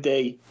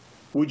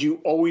 would you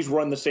always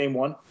run the same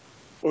one?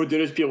 Or do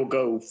those people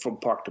go from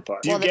park to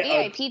park? Well, the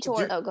VIP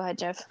tour... go ahead,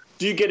 Jeff.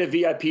 Do you get a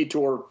VIP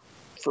tour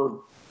for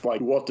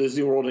like Walt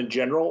Disney World in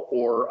general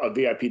or a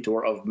VIP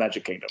tour of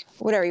Magic Kingdom?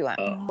 Whatever you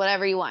want.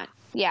 Whatever you want.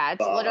 Yeah,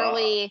 it's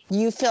literally...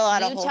 You fill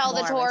out a whole tell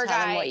the tour and tell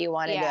guide them what you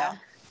want to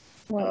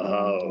do.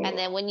 Oh. And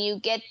then when you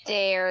get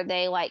there,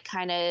 they like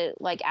kind of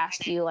like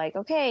ask you like,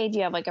 okay, do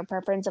you have like a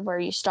preference of where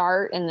you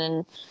start? And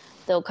then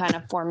they'll kind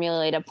of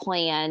formulate a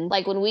plan.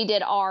 Like when we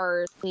did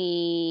ours,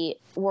 we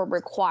were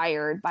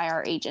required by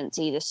our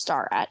agency to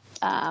start at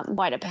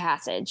Flight of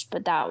Passage,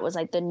 but that was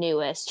like the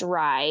newest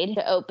ride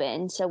to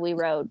open. So we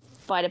rode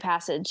Flight of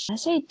Passage, I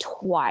say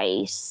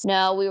twice.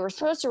 No, we were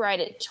supposed to ride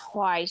it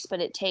twice, but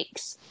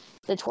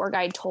the tour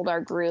guide told our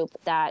group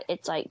that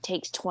it's like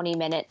takes 20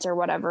 minutes or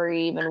whatever,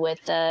 even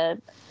with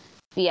the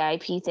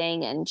VIP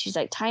thing, and she's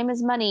like, time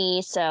is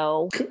money.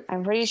 So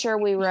I'm pretty sure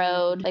we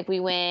rode like we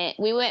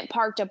went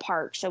park to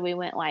park. So we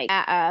went like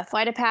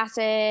Flight of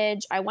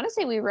Passage. I want to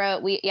say we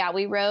rode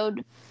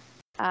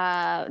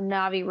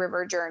Navi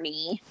River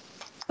Journey,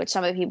 which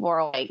some of the people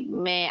are like,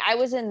 man. I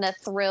was in the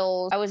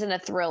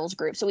thrills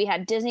group. So we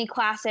had Disney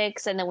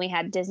Classics and then we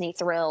had Disney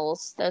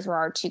Thrills. Those were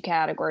our two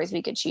categories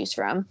we could choose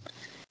from.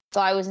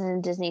 So I was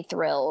in Disney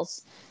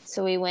Thrills.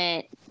 So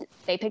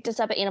they picked us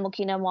up at Animal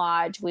Kingdom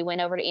Lodge. We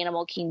went over to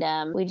Animal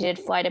Kingdom. We did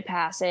Flight of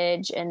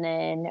Passage and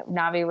then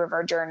Navi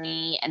River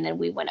Journey. And then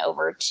we went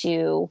over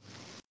to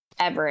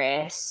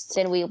Everest.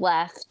 Then we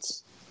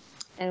left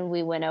and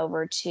we went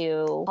over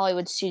to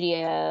Hollywood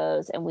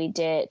Studios, and we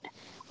did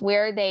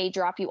where they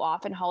drop you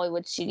off in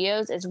Hollywood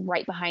Studios is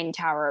right behind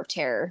Tower of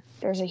Terror.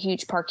 There's a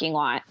huge parking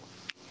lot.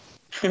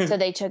 So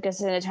they took us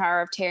in the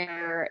Tower of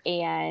Terror,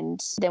 and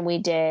then we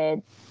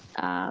did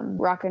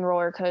Rock and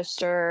Roller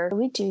Coaster. Did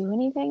we do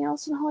anything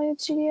else in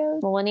Hollywood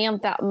Studios? Millennium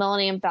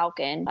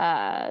Falcon.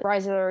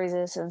 Rise of the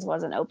Resistance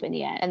wasn't open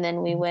yet. And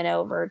then we went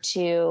over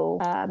to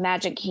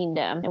Magic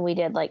Kingdom, and we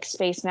did like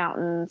Space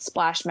Mountain,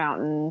 Splash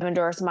Mountain,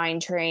 Pandora's Mine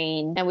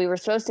Train. And we were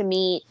supposed to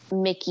meet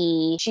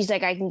Mickey. She's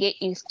like, I can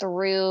get you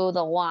through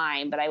the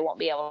line, but I won't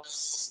be able to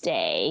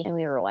stay. And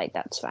we were like,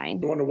 that's fine.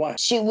 I wonder why.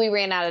 We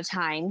ran out of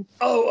time.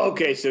 Oh,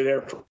 okay. So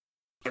they're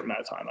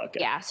amount of time. Okay.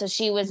 Yeah. So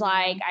she was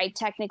like, I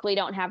technically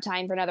don't have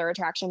time for another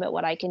attraction, but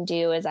what I can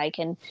do is I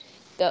can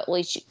go at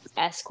least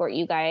escort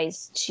you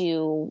guys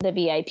to the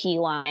VIP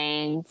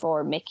line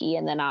for Mickey,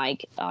 and then I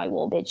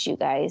will bid you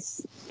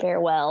guys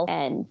farewell.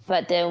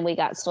 But then we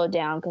got slowed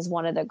down because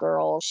one of the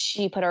girls,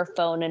 she put her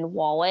phone and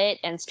wallet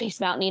and Space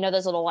Mountain,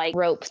 those little like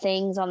rope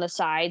things on the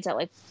sides that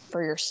like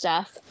for your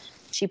stuff.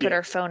 She put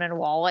her phone and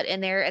wallet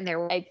in there, and there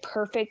was a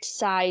perfect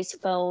size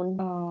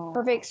phone,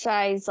 perfect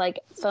size like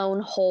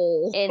phone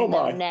hole in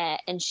the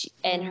net,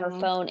 and her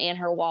phone and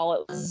her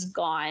wallet was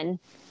gone.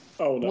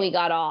 Oh no. We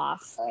got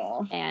off,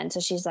 and so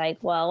she's like,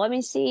 "Well, let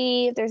me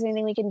see if there's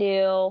anything we can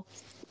do."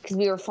 Because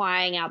we were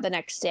flying out the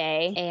next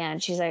day,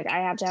 and she's like, I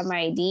have to have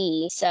my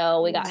ID.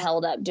 So we got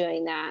held up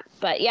doing that.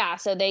 But yeah,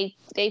 so they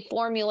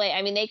formulate,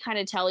 they kind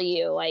of tell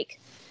you like,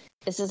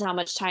 this is how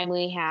much time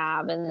we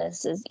have, and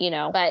this is,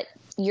 but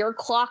your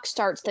clock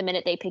starts the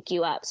minute they pick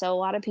you up. So a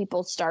lot of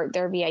people start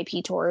their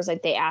VIP tours,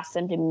 like they ask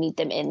them to meet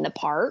them in the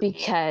park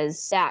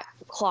because that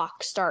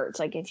clock starts.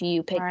 Like if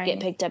you get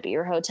picked up at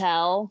your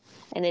hotel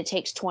and it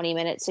takes 20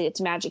 minutes to get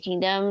to Magic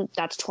Kingdom,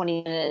 that's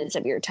 20 minutes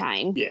of your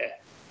time. Yeah.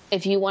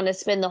 If you want to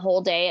spend the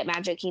whole day at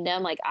Magic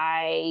Kingdom, like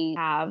I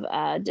have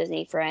a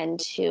Disney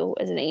friend who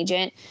is an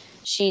agent.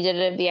 She did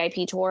a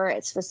VIP tour.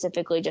 It's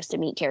specifically just to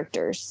meet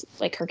characters.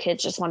 Like her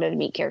kids just wanted to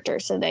meet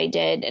characters. So they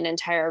did an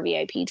entire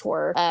VIP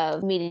tour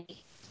of meeting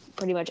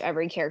pretty much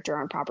every character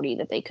on property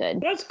that they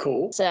could. That's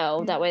cool.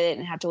 So that way they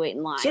didn't have to wait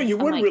in line. So you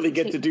would really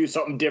get to do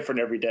something different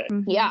every day.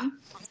 Mm-hmm. Yeah.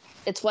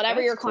 It's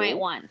whatever your client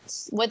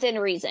wants within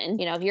reason.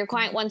 If your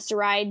client wants to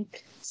ride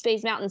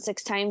Space Mountain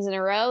 6 times in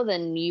a row,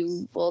 then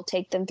you will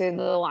take them through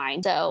the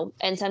line. So,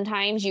 and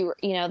sometimes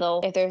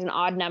they'll, if there's an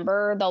odd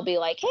number, they'll be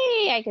like,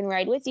 hey, I can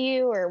ride with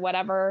you or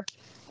whatever.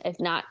 If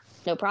not,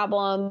 no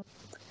problem.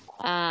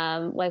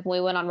 Like when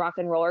we went on Rock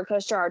and Roller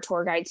Coaster, our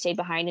tour guide stayed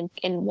behind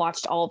and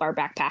watched all of our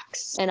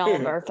backpacks and all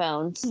of our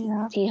phones.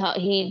 Yeah.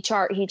 He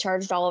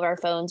charged all of our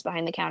phones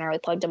behind the counter. We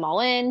plugged them all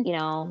in,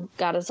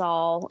 got us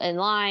all in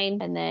line,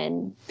 and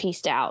then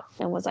pieced out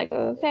and was like,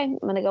 okay, I'm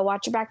gonna go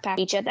watch your backpack.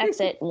 Each at the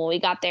exit. And when we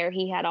got there,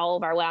 he had all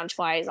of our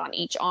Loungeflies on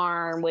each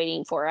arm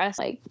waiting for us,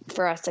 like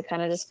for us to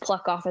kind of just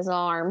pluck off his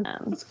arm.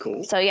 That's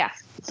cool. So yeah,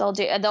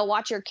 they'll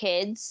watch your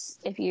kids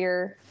if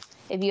you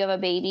have a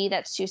baby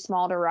that's too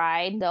small to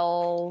ride,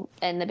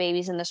 and the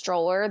baby's in the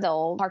stroller,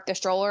 they'll park the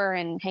stroller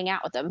and hang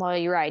out with them while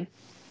you ride.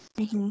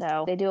 Mm-hmm.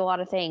 So they do a lot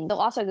of things. They'll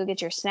also go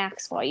get your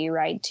snacks while you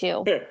ride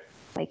too. Yeah.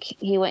 Like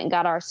he went and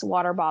got our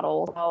water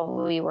bottle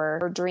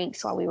or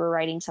drinks while we were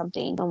riding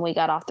something. When we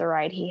got off the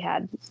ride, he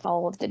had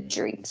all of the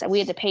drinks. We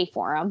had to pay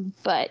for them,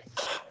 but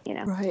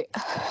Right.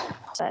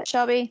 But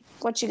Shelby,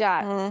 what you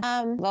got?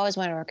 I've always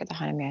wanted to work at the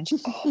Haunted Mansion.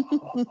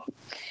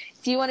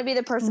 Do you want to be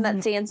the person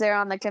that stands there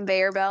on the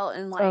conveyor belt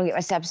and like? Oh, get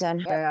my steps in.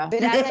 Yeah.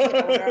 But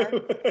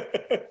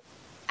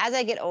as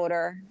I get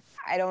older,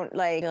 I don't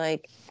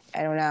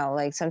I don't know.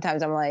 Like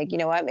sometimes I'm like, you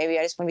know what? Maybe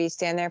I just want to be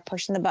standing there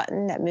pushing the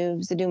button that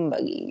moves the Doom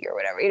Buggy or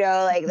whatever,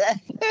 like that.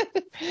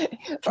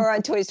 Or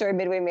on Toy Story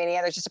Midway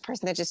Mania, there's just a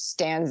person that just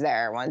stands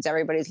there once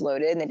everybody's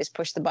loaded and they just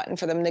push the button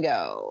for them to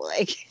go.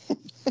 Like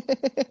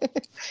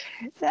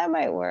that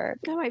might work.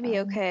 That might be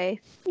okay.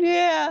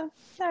 Yeah,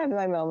 that would be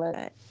my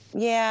moment.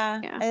 Yeah.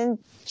 Yeah. And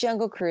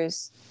Jungle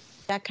Cruise,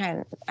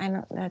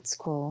 that's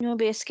cool. You want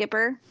to be a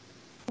skipper?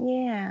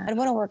 Yeah, I'd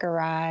want to work a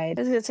ride.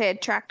 I was gonna say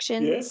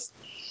attractions. Yes.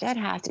 I'd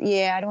have to.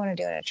 Yeah, I don't want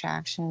to do an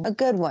attraction. A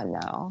good one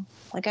though.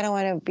 Like I don't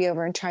want to be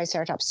over in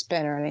Triceratops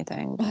spin or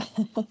anything.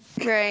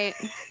 Right.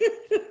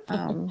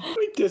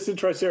 We did some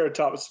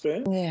Triceratops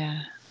spin.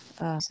 Yeah.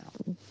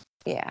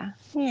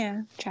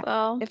 Yeah.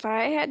 Well, if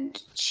I had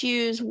to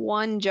choose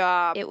one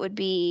job, it would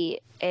be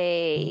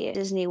a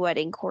Disney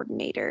wedding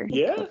coordinator.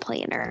 Yeah. A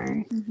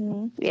planner.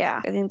 Mm-hmm.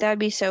 Yeah. I think that'd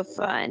be so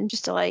fun.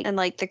 Just to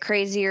the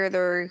crazier the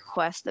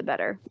request, the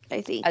better,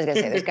 I think. I was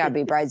gonna say there's gotta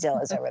be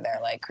bridezillas over there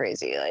like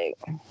crazy. Like,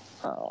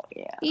 oh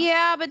yeah.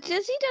 Yeah, but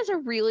Disney does a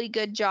really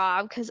good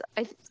job because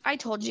I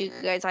told you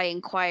guys I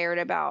inquired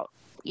about,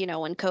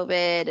 when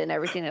COVID and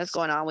everything that was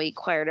going on, we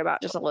inquired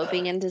about just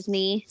eloping in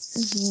Disney.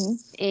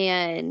 Mm-hmm.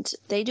 And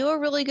they do a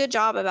really good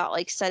job about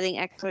setting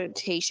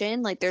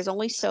expectation. Like there's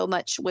only so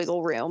much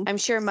wiggle room. I'm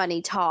sure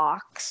money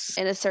talks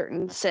in a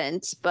certain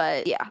sense,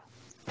 but yeah.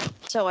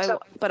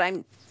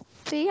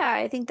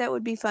 I think that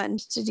would be fun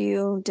to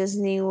do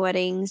Disney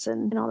weddings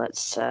and all that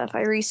stuff.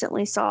 I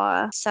recently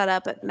saw a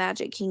setup at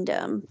Magic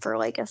Kingdom for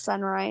a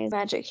sunrise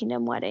Magic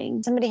Kingdom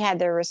wedding. Somebody had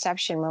their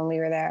reception when we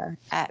were there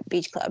at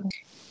Beach Club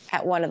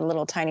at one of the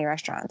little tiny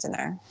restaurants in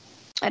there.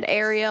 At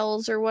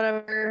Ariel's or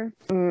whatever.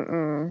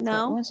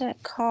 No? What was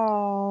it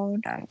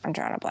called? I'm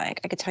drawing a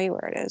blank. I could tell you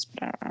where it is,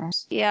 but I don't know.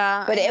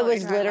 Yeah. But it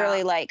was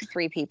literally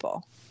 3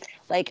 people.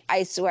 Like,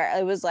 I swear,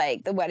 it was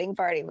the wedding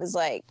party was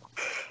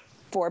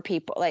 4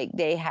 people. Like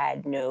they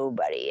had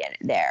nobody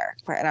there.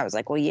 And I was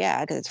like, well,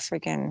 yeah, because it's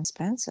freaking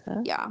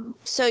expensive. Yeah.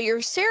 So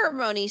your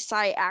ceremony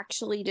site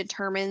actually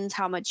determines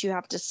how much you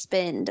have to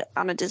spend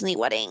on a Disney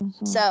wedding.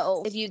 Mm-hmm.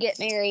 So if you get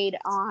married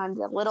on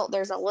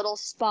there's a little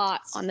spot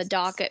on the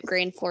dock at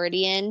Grand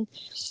Floridian.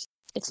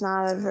 It's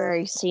not a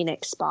very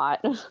scenic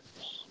spot. And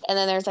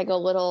then there's a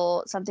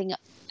little something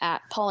at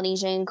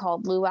Polynesian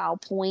called Luau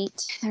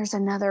Point. There's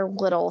another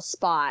little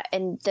spot,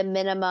 and the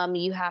minimum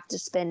you have to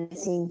spend, I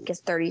think,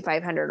 is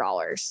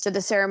 $3,500. So the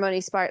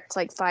ceremony spot's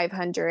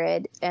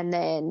 $500, and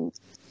then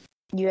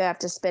you have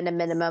to spend a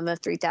minimum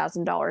of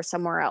 $3,000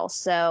 somewhere else.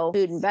 So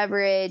food and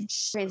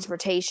beverage,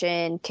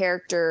 transportation,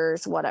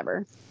 characters,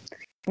 whatever.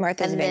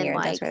 Martha's Vineyard,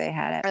 that's where they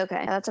had it.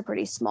 Okay, that's a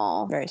pretty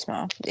small. Very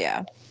small,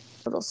 yeah.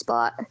 Little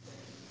spot.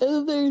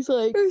 And there's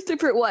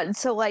different ones.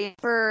 So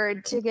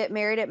to get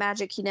married at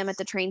Magic Kingdom at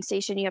the train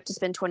station, you have to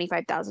spend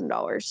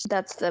 $25,000.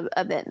 That's the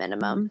event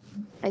minimum.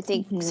 I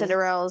think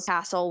Cinderella's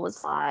castle was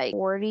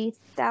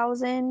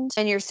 $40,000,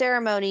 and your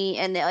ceremony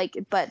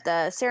but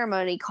the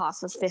ceremony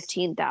cost was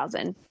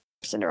 $15,000.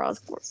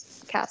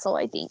 Cinderella's castle,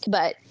 I think.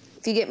 But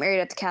if you get married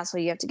at the castle,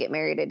 you have to get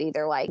married at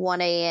either 1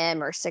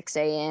 a.m. or 6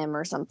 a.m.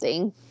 or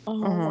something. Oh,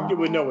 wow.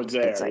 When no one's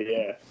there,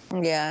 yeah.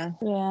 Yeah.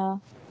 Yeah.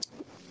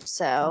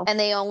 So, and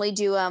they only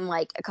do them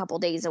a couple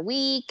days a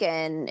week,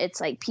 and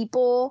it's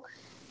people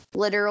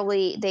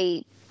literally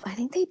I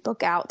think they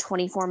book out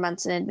 24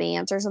 months in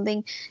advance or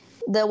something.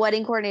 The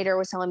wedding coordinator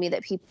was telling me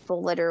that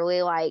people literally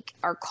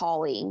are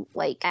calling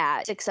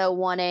at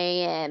 6:01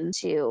 a.m.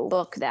 to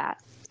book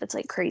that. It's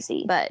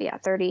crazy. But yeah,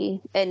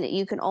 30, and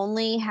you can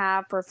only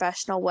have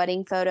professional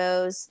wedding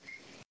photos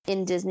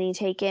in Disney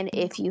taken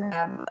if you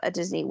have a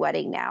Disney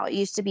wedding now. It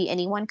used to be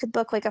anyone could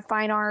book a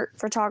fine art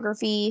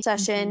photography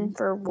session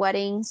for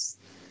weddings,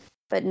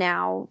 but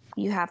now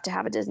you have to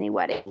have a Disney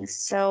wedding.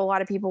 So a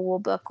lot of people will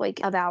book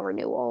a vow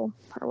renewal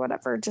or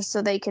whatever just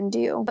so they can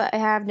do. But I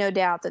have no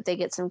doubt that they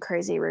get some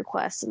crazy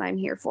requests, and I'm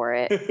here for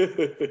it.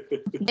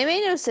 It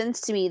made no sense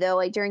to me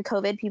though. During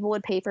COVID, people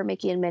would pay for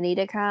Mickey and Minnie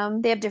to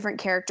come. They have different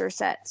character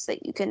sets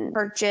that you can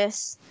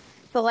purchase.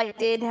 But like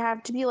they'd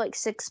have to be like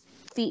 6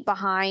 feet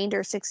behind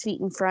or 6 feet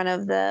in front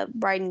of the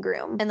bride and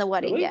groom and the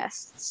wedding Really?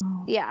 guests.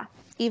 Yeah.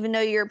 Even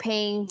though you're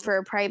paying for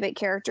a private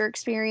character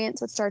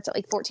experience, which starts at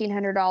like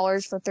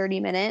 $1,400 for 30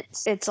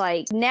 minutes, it's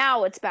like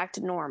now it's back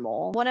to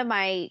normal. One of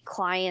my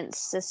clients'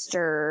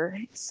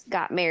 sisters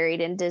got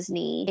married in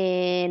Disney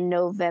in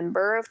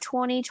November of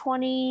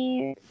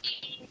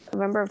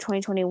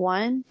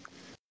 2021.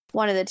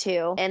 One of the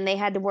two. And they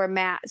had to wear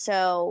masks.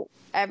 So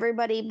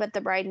everybody but the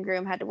bride and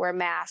groom had to wear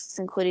masks,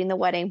 including the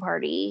wedding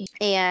party.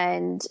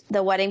 And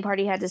the wedding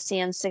party had to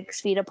stand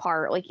 6 feet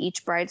apart. Like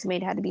each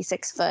bridesmaid had to be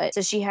 6 foot.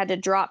 So she had to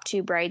drop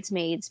 2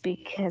 bridesmaids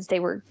because they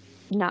were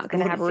not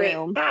going to have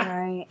room.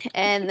 Right.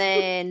 And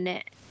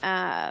then,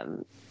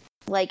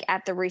 like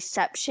at the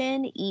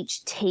reception,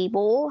 each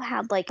table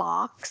had like a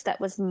box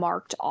that was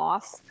marked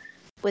off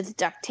with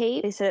duct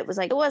tape. They said it was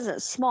like, it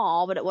wasn't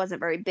small, but it wasn't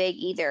very big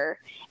either.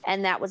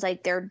 And that was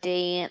like their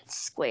dance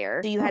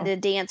square. So you had to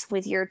dance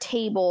with your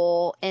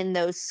table in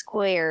those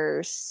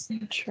squares.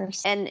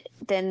 Interesting. And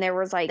then there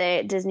was like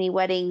the Disney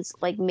weddings,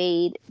 like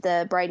made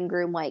the bride and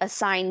groom like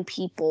assign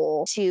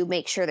people to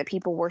make sure that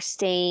people were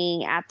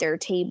staying at their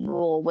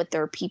table with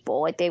their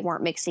people. Like they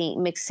weren't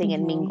mixing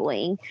and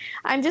mingling.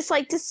 I'm just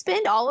like, to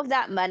spend all of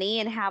that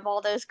money and have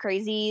all those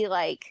crazy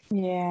like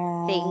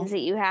things that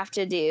you have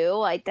to do,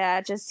 like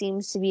that just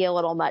seems to be a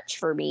little much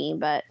for me.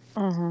 But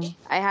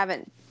I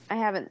haven't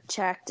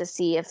checked to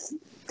see if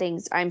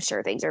I'm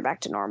sure things are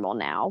back to normal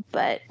now,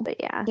 but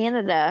yeah,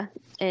 Canada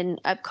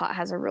and Epcot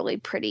has a really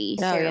pretty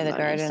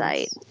ceremony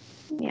site.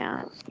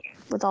 Yeah,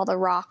 with all the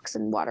rocks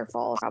and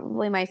waterfalls.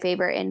 Probably my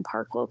favorite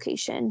in-park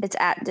location. It's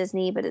at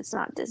Disney, but it's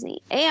not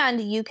Disney. And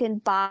you can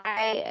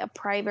buy a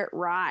private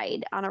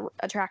ride on an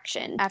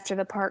attraction after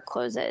the park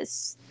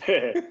closes.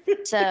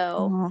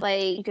 So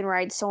like you can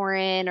ride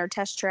Soarin' or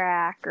Test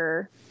Track,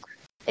 or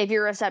if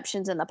your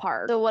reception's in the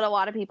park. So what a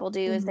lot of people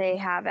do is they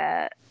have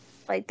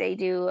they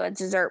do a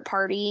dessert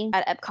party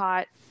at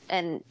Epcot.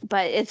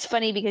 But it's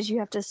funny because you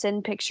have to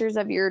send pictures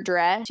of your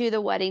dress to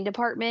the wedding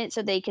department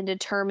so they can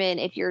determine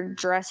if your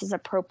dress is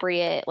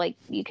appropriate. Like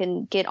you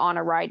can get on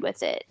a ride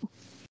with it.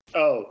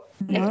 Oh.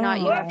 If not,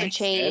 you Well, have that to makes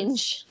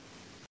change.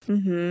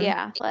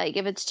 Yeah. Like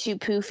if it's too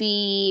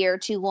poofy or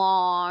too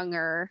long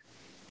or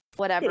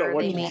whatever. You don't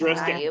want they your may dress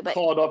have get you, but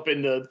caught up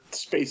in the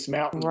Space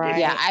Mountain. Right.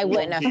 getting Yeah, I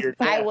wouldn't to your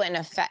have. I death. wouldn't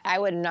have. I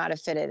would not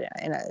have fitted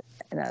in a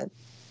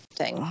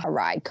thing, a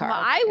ride car.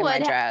 Well, in my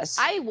dress.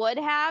 I would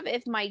have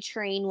if my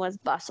train was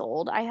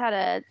bustled. I had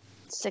a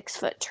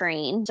 6-foot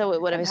train, so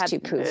it would have was had too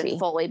poofy.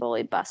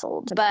 fully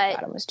bustled. The But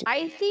bottom was too-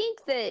 I think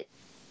that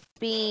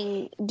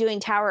doing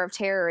Tower of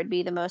Terror would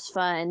be the most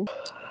fun.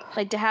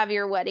 Like to have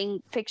your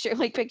wedding picture,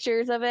 like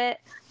pictures of it.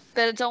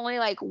 But it's only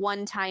like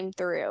one time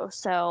through.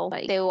 So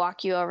like they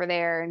walk you over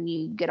there and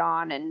you get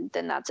on and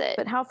then that's it.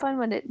 But how fun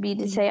would it be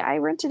to say, I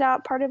rented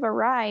out part of a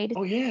ride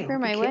Oh yeah. for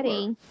my killer.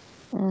 wedding?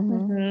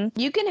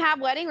 You can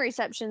have wedding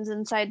receptions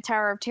inside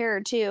Tower of Terror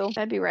too.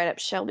 That'd be right up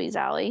Shelby's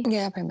alley.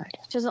 Yeah, pretty much.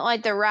 She doesn't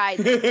like the ride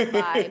vibe.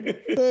 Right,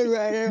 I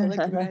don't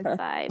like the ride.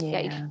 Vibe. Yeah.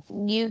 Yeah,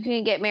 you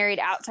can get married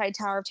outside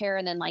Tower of Terror,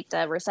 and then like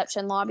the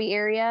reception lobby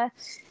area,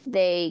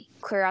 they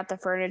clear out the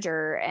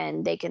furniture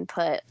and they can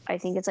put, I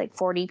think it's like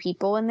 40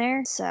 people in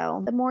there.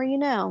 So the more you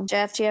know.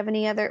 Jeff, do you have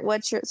any other?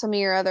 Some of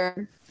your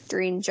other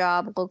dream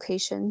job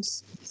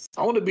locations?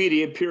 I want to be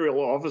the Imperial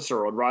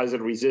officer on Rise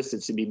of the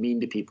Resistance and be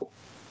mean to people.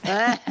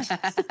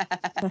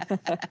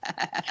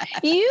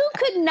 You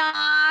could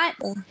not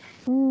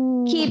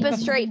keep a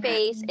straight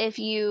face if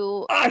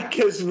you. I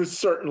guess we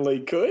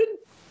certainly could.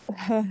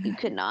 You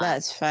could not.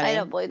 That's funny. I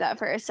don't believe that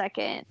for a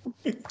second.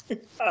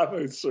 I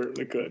most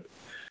certainly could.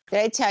 Did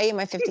I tell you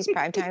my 50s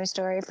primetime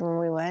story from when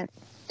we went?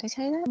 Did I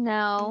tell you that?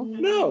 No.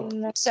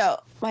 No. So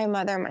my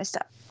mother and my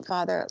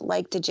stepfather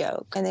like to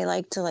joke, and they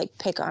like to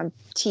pick on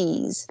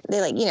tease. They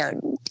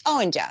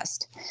and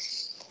jest.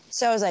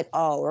 So I was like,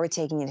 oh, we're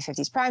taking you to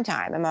 50s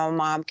primetime. And my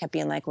mom kept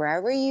being like,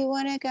 wherever you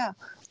want to go.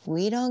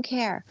 We don't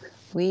care.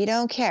 We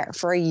don't care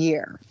for a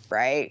year,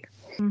 right?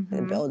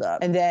 The build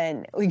up. And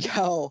then we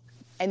go,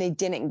 and they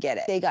didn't get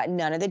it. They got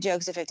none of the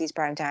jokes at 50s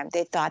primetime.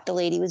 They thought the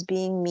lady was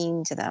being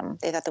mean to them.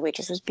 They thought the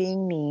waitress was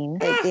being mean.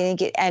 They didn't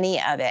get any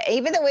of it.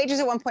 Even the waitress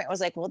at one point was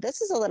like, well,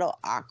 this is a little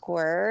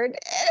awkward.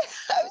 And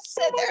I'm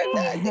sitting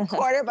there in the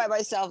corner by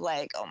myself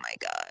like, oh my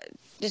God,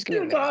 just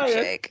give me a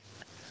milkshake.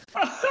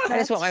 I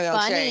just want my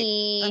milkshake.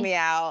 Funny. Let me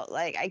out.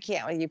 Like, I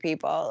can't with you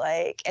people.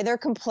 Like, and they're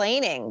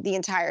complaining the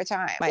entire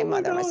time. My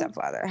mother and my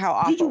stepfather. How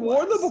awful. Did you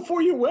warn them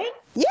before you went?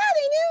 Yeah,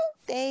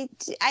 they knew.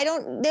 They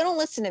don't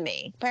listen to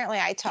me. Apparently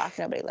I talk,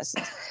 nobody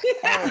listens.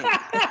 And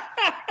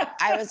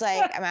I was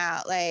like, I'm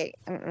out. Like,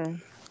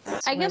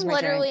 I can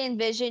literally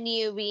envision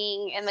you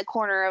being in the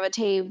corner of a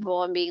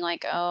table and being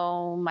like,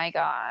 oh my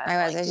God.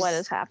 What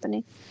is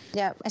happening?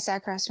 Yeah, I sat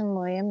across from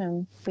William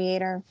and we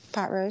ate our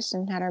pot roast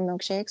and had our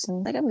milkshakes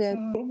and I'm good.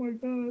 Oh my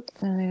God.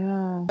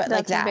 But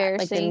That's like that,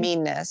 like the embarrassing.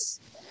 meanness.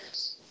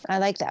 I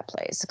like that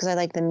place because I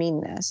like the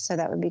meanness, so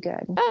that would be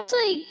good. That's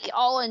like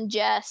all in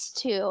jest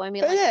too. I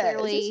mean, like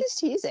clearly, it's just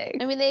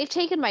teasing. I mean, they've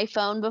taken my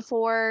phone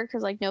before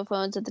because like no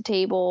phones at the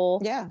table.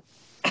 Yeah.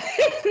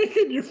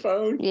 In your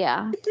phone.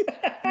 Yeah.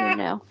 You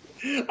know.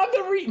 I've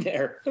never eaten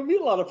there. It'd be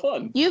a lot of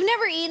fun. You've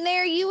never eaten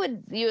there? You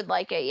would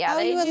like it. Yeah. Oh,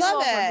 They you would do love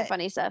all sorts it. of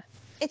funny stuff.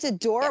 It's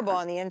adorable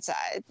on the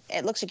inside.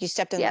 It looks like you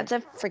stepped in It's the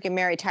a freaking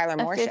Mary Tyler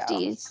Moore show.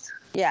 50s.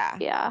 Yeah.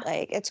 Yeah.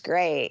 Like, it's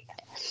great.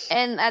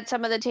 And at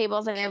some of the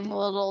tables, they have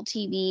little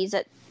TVs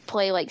that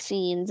play like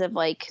scenes of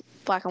like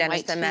black and Dennis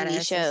white the TV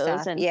Menace shows. and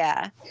stuff. And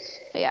yeah.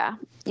 yeah.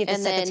 You have to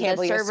And set the then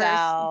table the servers,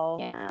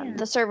 yourself. yeah,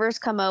 the servers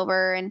come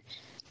over and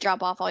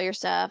drop off all your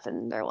stuff,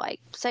 and they're like,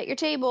 set your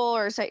table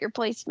or set your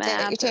placemat.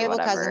 Set your table, or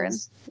whatever.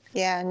 cousins.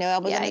 Yeah, no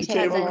elbows Yeah, on the your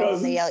table. table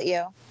And they yell at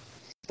you.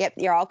 Yep,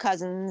 you're all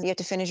cousins. You have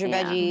to finish your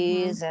Yeah.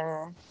 veggies,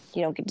 and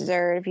you don't get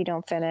dessert if you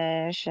don't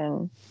finish.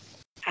 And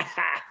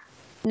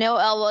No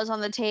elbows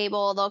on the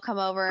table. They'll come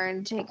over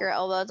and take your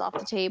elbows off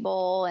the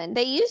table. And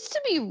they used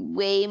to be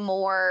way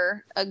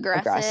more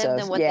aggressive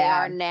than what they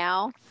yeah. are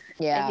now.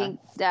 yeah, I think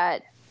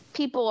that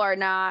people are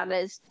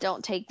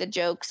don't take the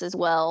jokes as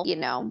well, you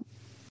know.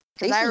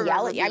 they used to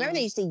yell at you. I being- remember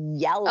they used to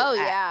yell Oh, at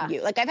yeah.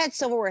 you. Like, I've had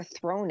silverware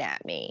thrown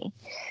at me.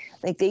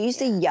 Like, they used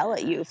to yell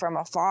at you from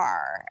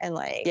afar. And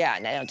like, yeah,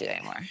 no, I don't do that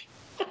anymore.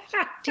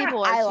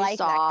 People are I too like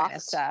soft. that kind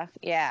of stuff.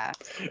 Yeah.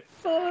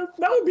 That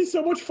would be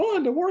so much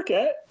fun to work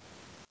at.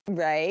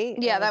 Right?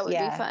 Yeah, It that was- would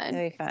be fun.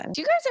 That'd be fun.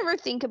 Do you guys ever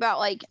think about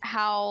like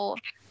how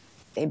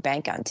They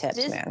bank on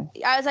tips, man.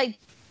 I was like,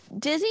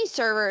 Disney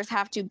servers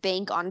have to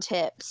bank on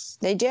tips.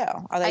 They do.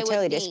 Oh, I they would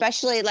totally do. think.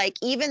 Especially like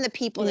even the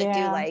people that do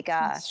like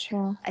that's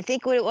true. I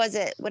think what was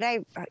it? Did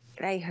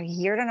I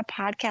hear it on a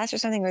podcast or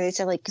something where they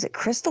said like, is it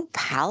Crystal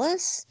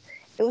Palace?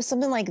 It was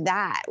something like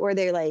that where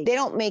they're like, they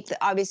don't make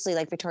obviously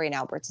like Victoria and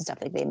Albert's and stuff,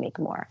 like they make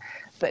more,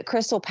 but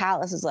Crystal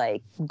Palace is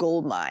like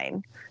gold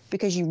mine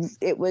because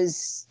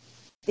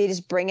they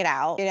just bring it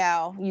out, you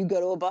know, you go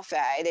to a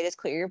buffet, they just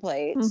clear your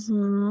plates.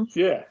 Mm-hmm.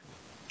 Yeah.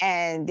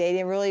 And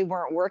they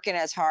weren't working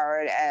as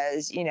hard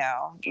as, you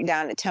know,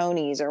 down at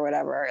Tony's or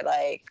whatever,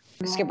 like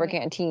Skipper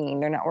Canteen.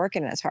 They're not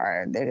working as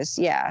hard. They're just,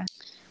 yeah.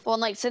 Well,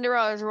 and like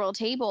Cinderella's Royal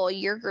Table,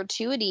 your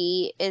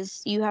gratuity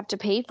is you have to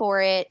pay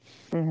for it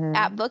Mhm.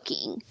 at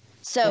booking.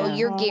 So Yeah.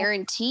 you're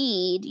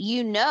guaranteed,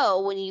 you know,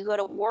 when you go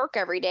to work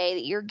every day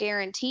that you're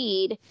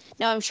guaranteed.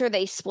 Now, I'm sure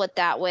they split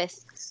that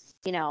with,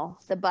 you know,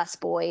 the bus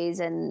boys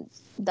and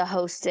the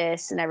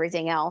hostess and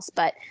everything else.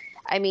 But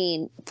I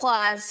mean,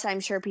 plus,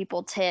 I'm sure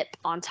people tip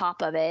on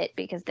top of it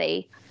because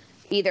they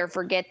either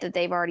forget that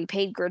they've already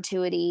paid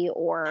gratuity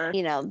or,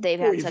 you know,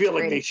 they've Or had you such feel a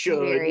like great they should,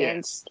 yeah.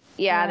 experience.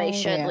 Yeah, they Right.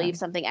 should Yeah. leave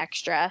something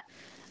extra.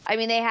 I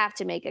mean, they have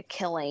to make a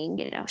killing.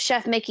 You know,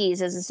 Chef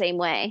Mickey's is the same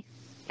way.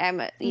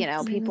 You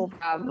know, people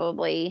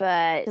probably,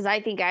 but because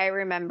I think I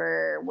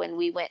remember when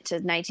we went to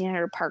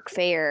 1900 Park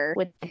Fair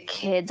with the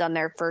kids on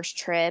their first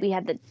trip, we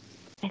had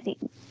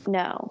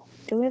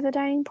do we have the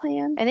dining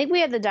plan? I think we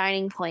had the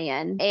dining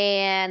plan,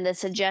 and the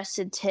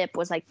suggested tip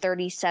was like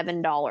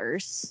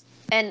 $37.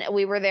 And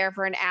we were there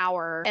for an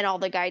hour, and all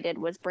the guy did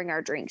was bring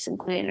our drinks and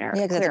clear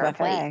Yeah, 'cause it's a our buffet.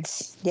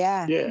 plates.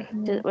 Yeah. Yeah.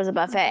 It was a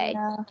buffet.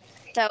 Yeah.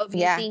 So if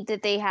you Yeah. think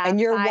that they have And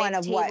you're 5 one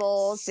of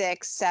tables, what,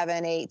 6,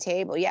 7, 8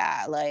 table.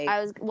 Yeah. Like, I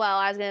was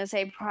gonna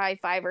say probably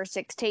 5 or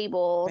 6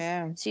 tables.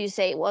 yeah. So you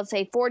say, well, let's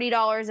say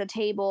 $40 a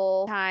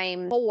table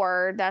times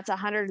 4, that's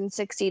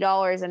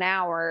 $160 an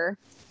hour.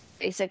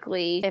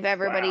 Basically, if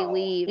everybody Wow.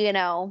 leaves, you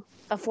know,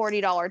 a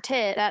 $40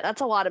 tip,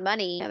 that's a lot of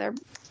money.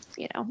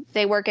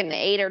 They work an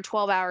 8 or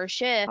 12-hour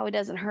shift. Probably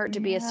doesn't hurt to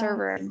be a Yeah.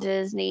 server at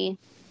Disney.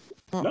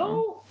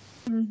 No.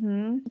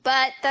 Mm-hmm.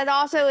 But that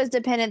also is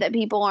dependent that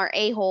people aren't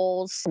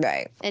a-holes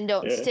Right. and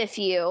don't Yeah. stiff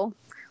you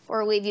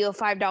or leave you a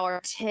 $5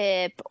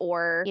 tip,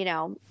 or, you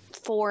know,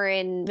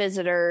 foreign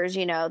visitors,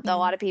 you know, a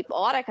lot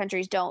of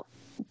countries don't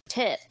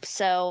tip.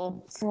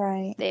 So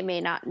Right. they may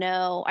not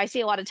know. I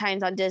see a lot of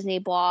times on Disney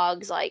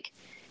blogs, like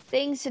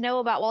things to know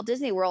about Walt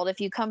Disney World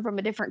if you come from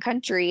a different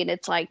country, and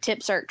it's like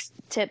tips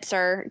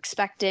are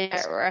expected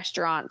at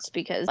restaurants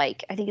because,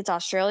 like, I think it's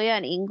Australia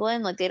and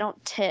England, like they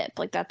don't tip,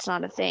 like that's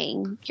not a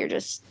thing. You're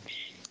just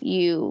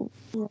Yeah.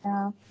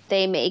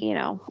 they make, you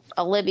know,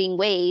 a living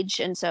wage,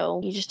 and so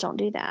you just don't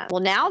do that.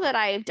 Well, now that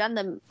I've done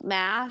the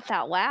math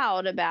out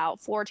loud about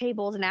 4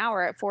 tables an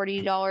hour at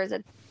 $40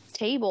 a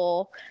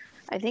table,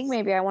 I think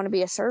maybe I want to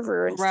be a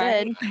server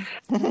instead.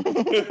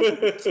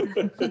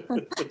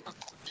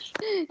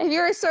 If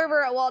you're a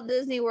server at Walt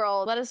Disney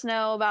World, let us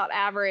know about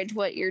average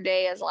what your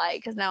day is like,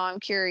 because now I'm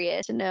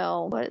curious to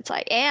know what it's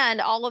like.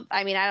 And I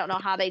don't know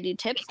how they do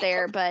tips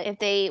there, but if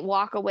they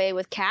walk away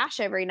with cash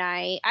every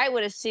night, I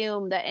would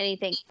assume that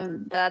anything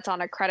that's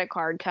on a credit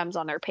card comes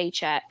on their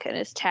paycheck and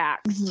is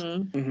taxed,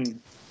 Mm-hmm. Mhm.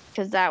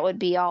 because that would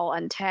be all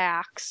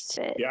untaxed.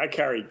 Yeah,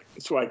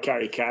 that's why I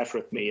carry cash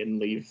with me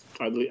and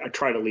I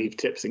try to leave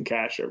tips and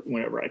cash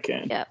whenever I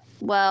can. Yep.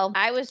 Well,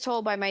 I was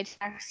told by my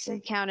tax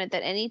accountant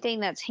that anything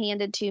that's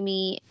handed to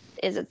me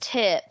is a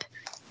tip.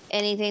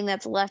 Anything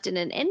that's left in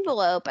an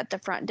envelope at the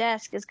front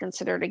desk is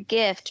considered a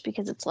gift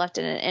because it's left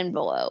in an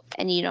envelope,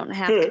 and you don't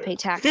have to pay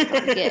taxes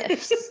on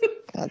gifts.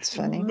 That's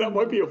funny. That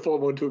might be a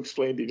fun one to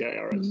explain to the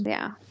IRS.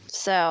 Yeah.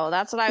 So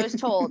that's what I was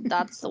told.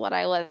 That's what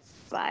I live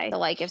by. So,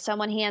 like, if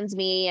someone hands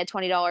me a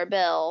 $20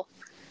 bill,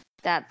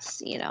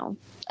 that's,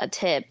 a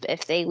tip.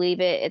 If they leave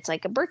it, it's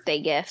like a birthday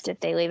gift. If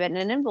they leave it in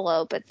an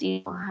envelope, but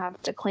you don't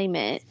have to claim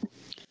it.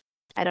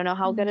 I don't know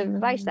how good of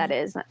advice that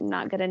is. I'm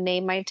not going to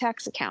name my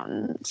tax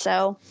accountant.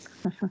 So,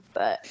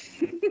 but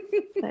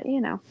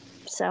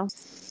so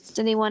does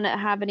anyone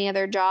have any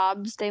other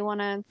jobs they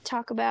want to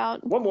talk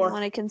about? One more.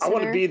 Want to I consider?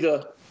 want to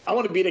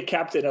be the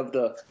captain of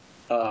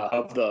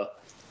the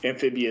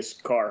amphibious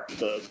car,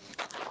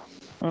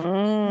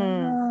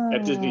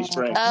 at Disney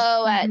Springs.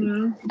 Oh, at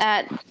the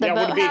I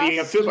want to be the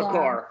boathouse?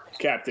 amphibicar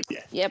captain. Yeah.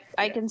 Yep,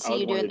 I can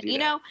see you doing.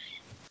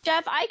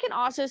 Jeff, I can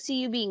also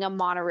see you being a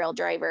monorail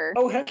driver.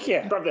 Oh heck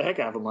yeah! Drive the heck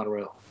out of a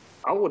monorail.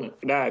 I wouldn't.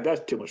 Nah, that's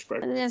too much I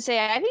pressure. was gonna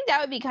say, I think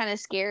that would be kind of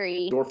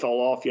scary. Door fell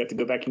off. You have to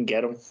go back and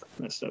get them.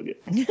 That's no good.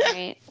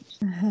 Right.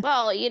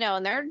 Well,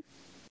 and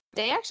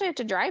they actually have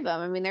to drive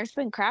them. I mean, there's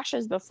been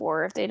crashes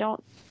before. If they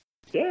don't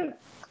Yeah.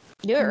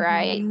 do it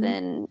right,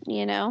 then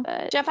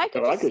Jeff, I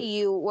could Oh, I just could- see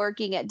you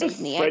working at Those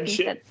Disney. I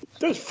think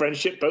those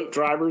friendship boat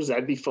drivers,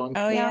 that'd be fun.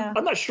 Oh yeah.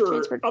 I'm not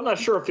sure. I'm not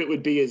sure if it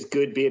would be as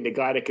good being the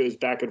guy that goes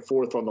back and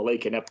forth on the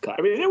lake in Epcot.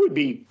 I mean, it would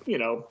be,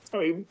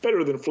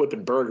 better than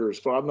flipping burgers,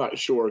 but I'm not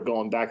sure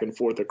going back and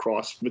forth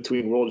across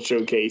between World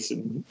Showcase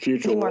and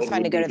Future It'd be more World fun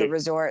to would go be to the big.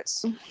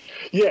 resorts,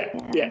 Yeah.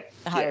 the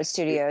Hollywood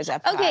Studios.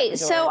 Epcot Okay,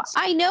 so resorts.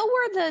 I know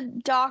where the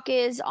dock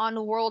is on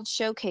the World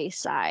Showcase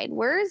side.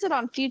 Where is it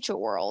on Future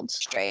World?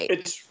 straight,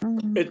 It's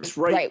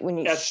right when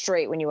you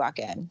straight when you walk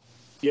in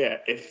Yeah.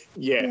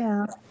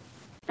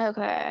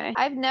 Okay.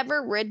 I've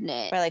never ridden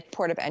it. by like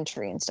port of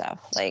entry and stuff.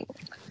 Like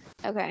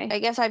Okay. I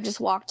guess I've just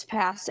walked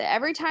past it.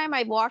 Every time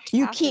I've walked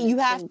you past can't. it, You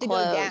it's have been to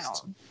closed. go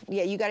down.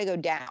 Yeah, you got to go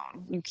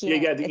down. You can't.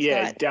 You got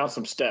it's not- down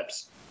some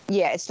steps.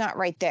 Yeah, it's not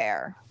right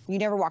there. You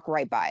never walk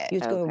right by it. You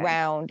have to go Okay.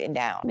 around and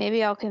down.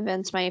 Maybe I'll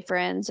convince my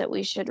friends that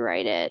we should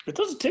ride it. It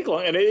doesn't take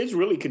long, and it is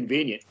really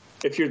convenient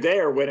if you're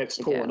there when it's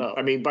pulling Yeah. up.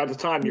 I mean, by the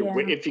time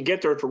if you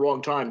get there at the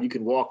wrong time, you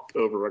can walk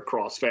over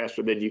across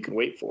faster than you can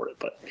wait for it.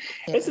 But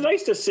it's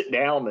nice to sit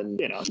down and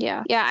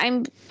Yeah.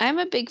 I'm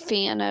a big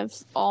fan of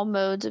all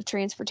modes of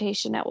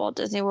transportation at Walt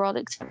Disney World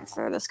except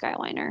for the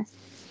Skyliner.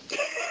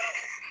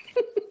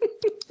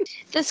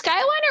 The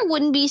Skyliner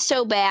wouldn't be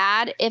so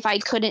bad if I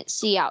couldn't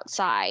see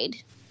outside.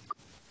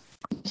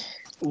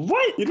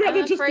 What? You'd rather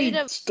I'm just be afraid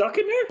of- stuck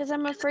in there? Because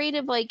I'm afraid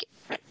of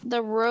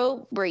the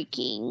rope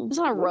breaking. It's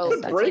not a rope.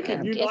 What's That's breaking?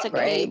 like You're it's a not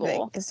breaking.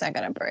 cable. It's not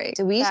gonna break.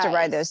 So we used to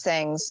ride Guys. those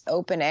things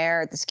open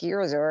air at the ski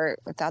resort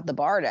without the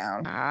bar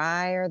down.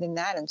 Higher than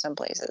that in some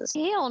places.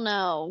 Hell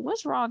no.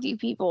 What's wrong with you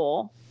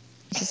people?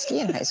 To ski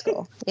in high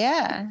school.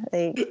 Yeah.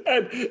 And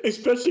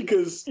especially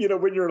because,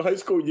 when you're in high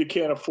school, you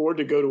can't afford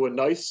to go to a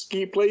nice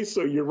ski place,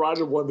 so you're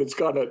riding one that's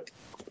got a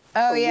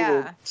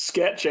little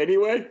sketch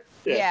anyway.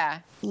 Yeah.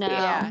 No.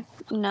 Yeah.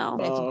 No.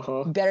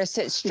 Uh-huh. You better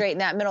sit straight in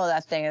that middle of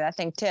that thing, or that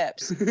thing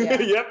tips.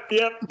 Yeah. Yep.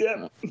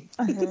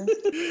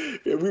 Mm-hmm.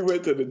 Yeah, we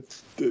went to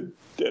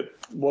that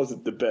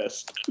wasn't the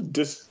best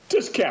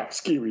discount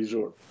ski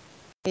resort.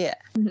 Yeah.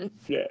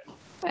 Yeah.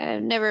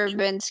 I've never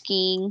been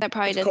skiing. That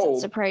probably It's doesn't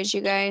cold. surprise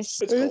you guys.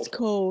 It's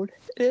cold.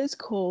 It is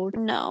cold.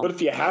 No. But if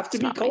you have to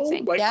It's be not my cold,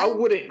 thing. I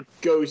wouldn't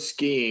go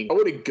skiing. I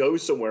wouldn't go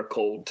somewhere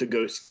cold to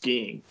go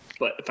skiing.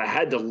 But if I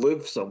had to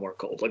live somewhere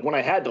cold, like when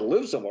I had to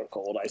live somewhere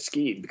cold, I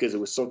skied because it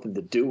was something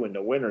to do in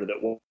the winter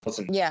that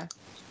wasn't. Yeah.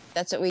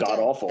 That's what we God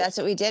did. awful. That's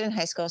what we did in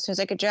high school. As soon as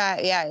I could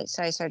drive. Yeah.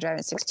 So I started driving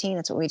at 16.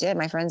 That's what we did.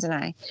 My friends and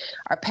I.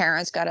 Our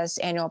parents got us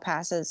annual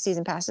passes,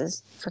 season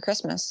passes for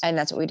Christmas. And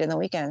that's what we did on the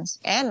weekends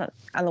and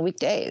on the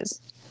weekdays.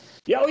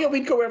 Yeah,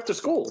 we'd go after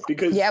school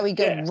because. Yeah, we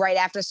go right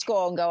after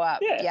school and go up.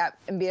 Yeah. Yep.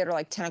 And be there till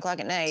like 10 o'clock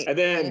at night. And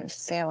then- I didn't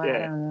fail out. I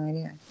have no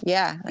idea.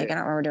 Yeah. I don't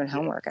remember doing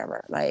homework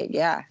ever. That's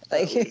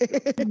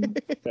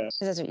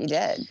what you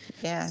did.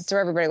 Yeah. That's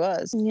where everybody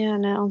was. Yeah,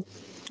 no.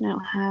 I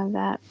don't have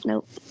that.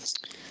 Nope.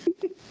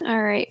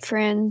 All right,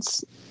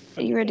 friends.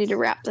 Are you ready to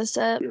wrap this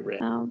up? We're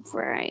ready.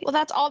 Right. Well,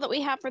 that's all that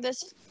we have for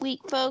this week,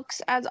 folks.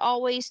 As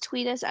always,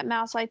 tweet us at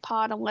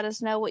MouseLifePod and let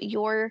us know what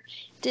your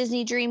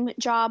Disney dream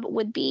job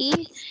would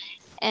be.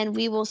 And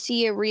we will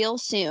see you real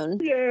soon.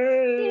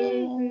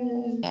 Yay!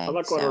 Okay, I'm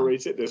not going to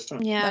erase it this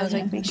time. Yeah, I was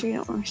like, make sure you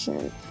don't rush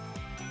it.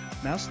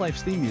 Mouse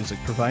Life's theme music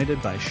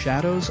provided by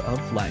Shadows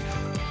of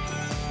Life.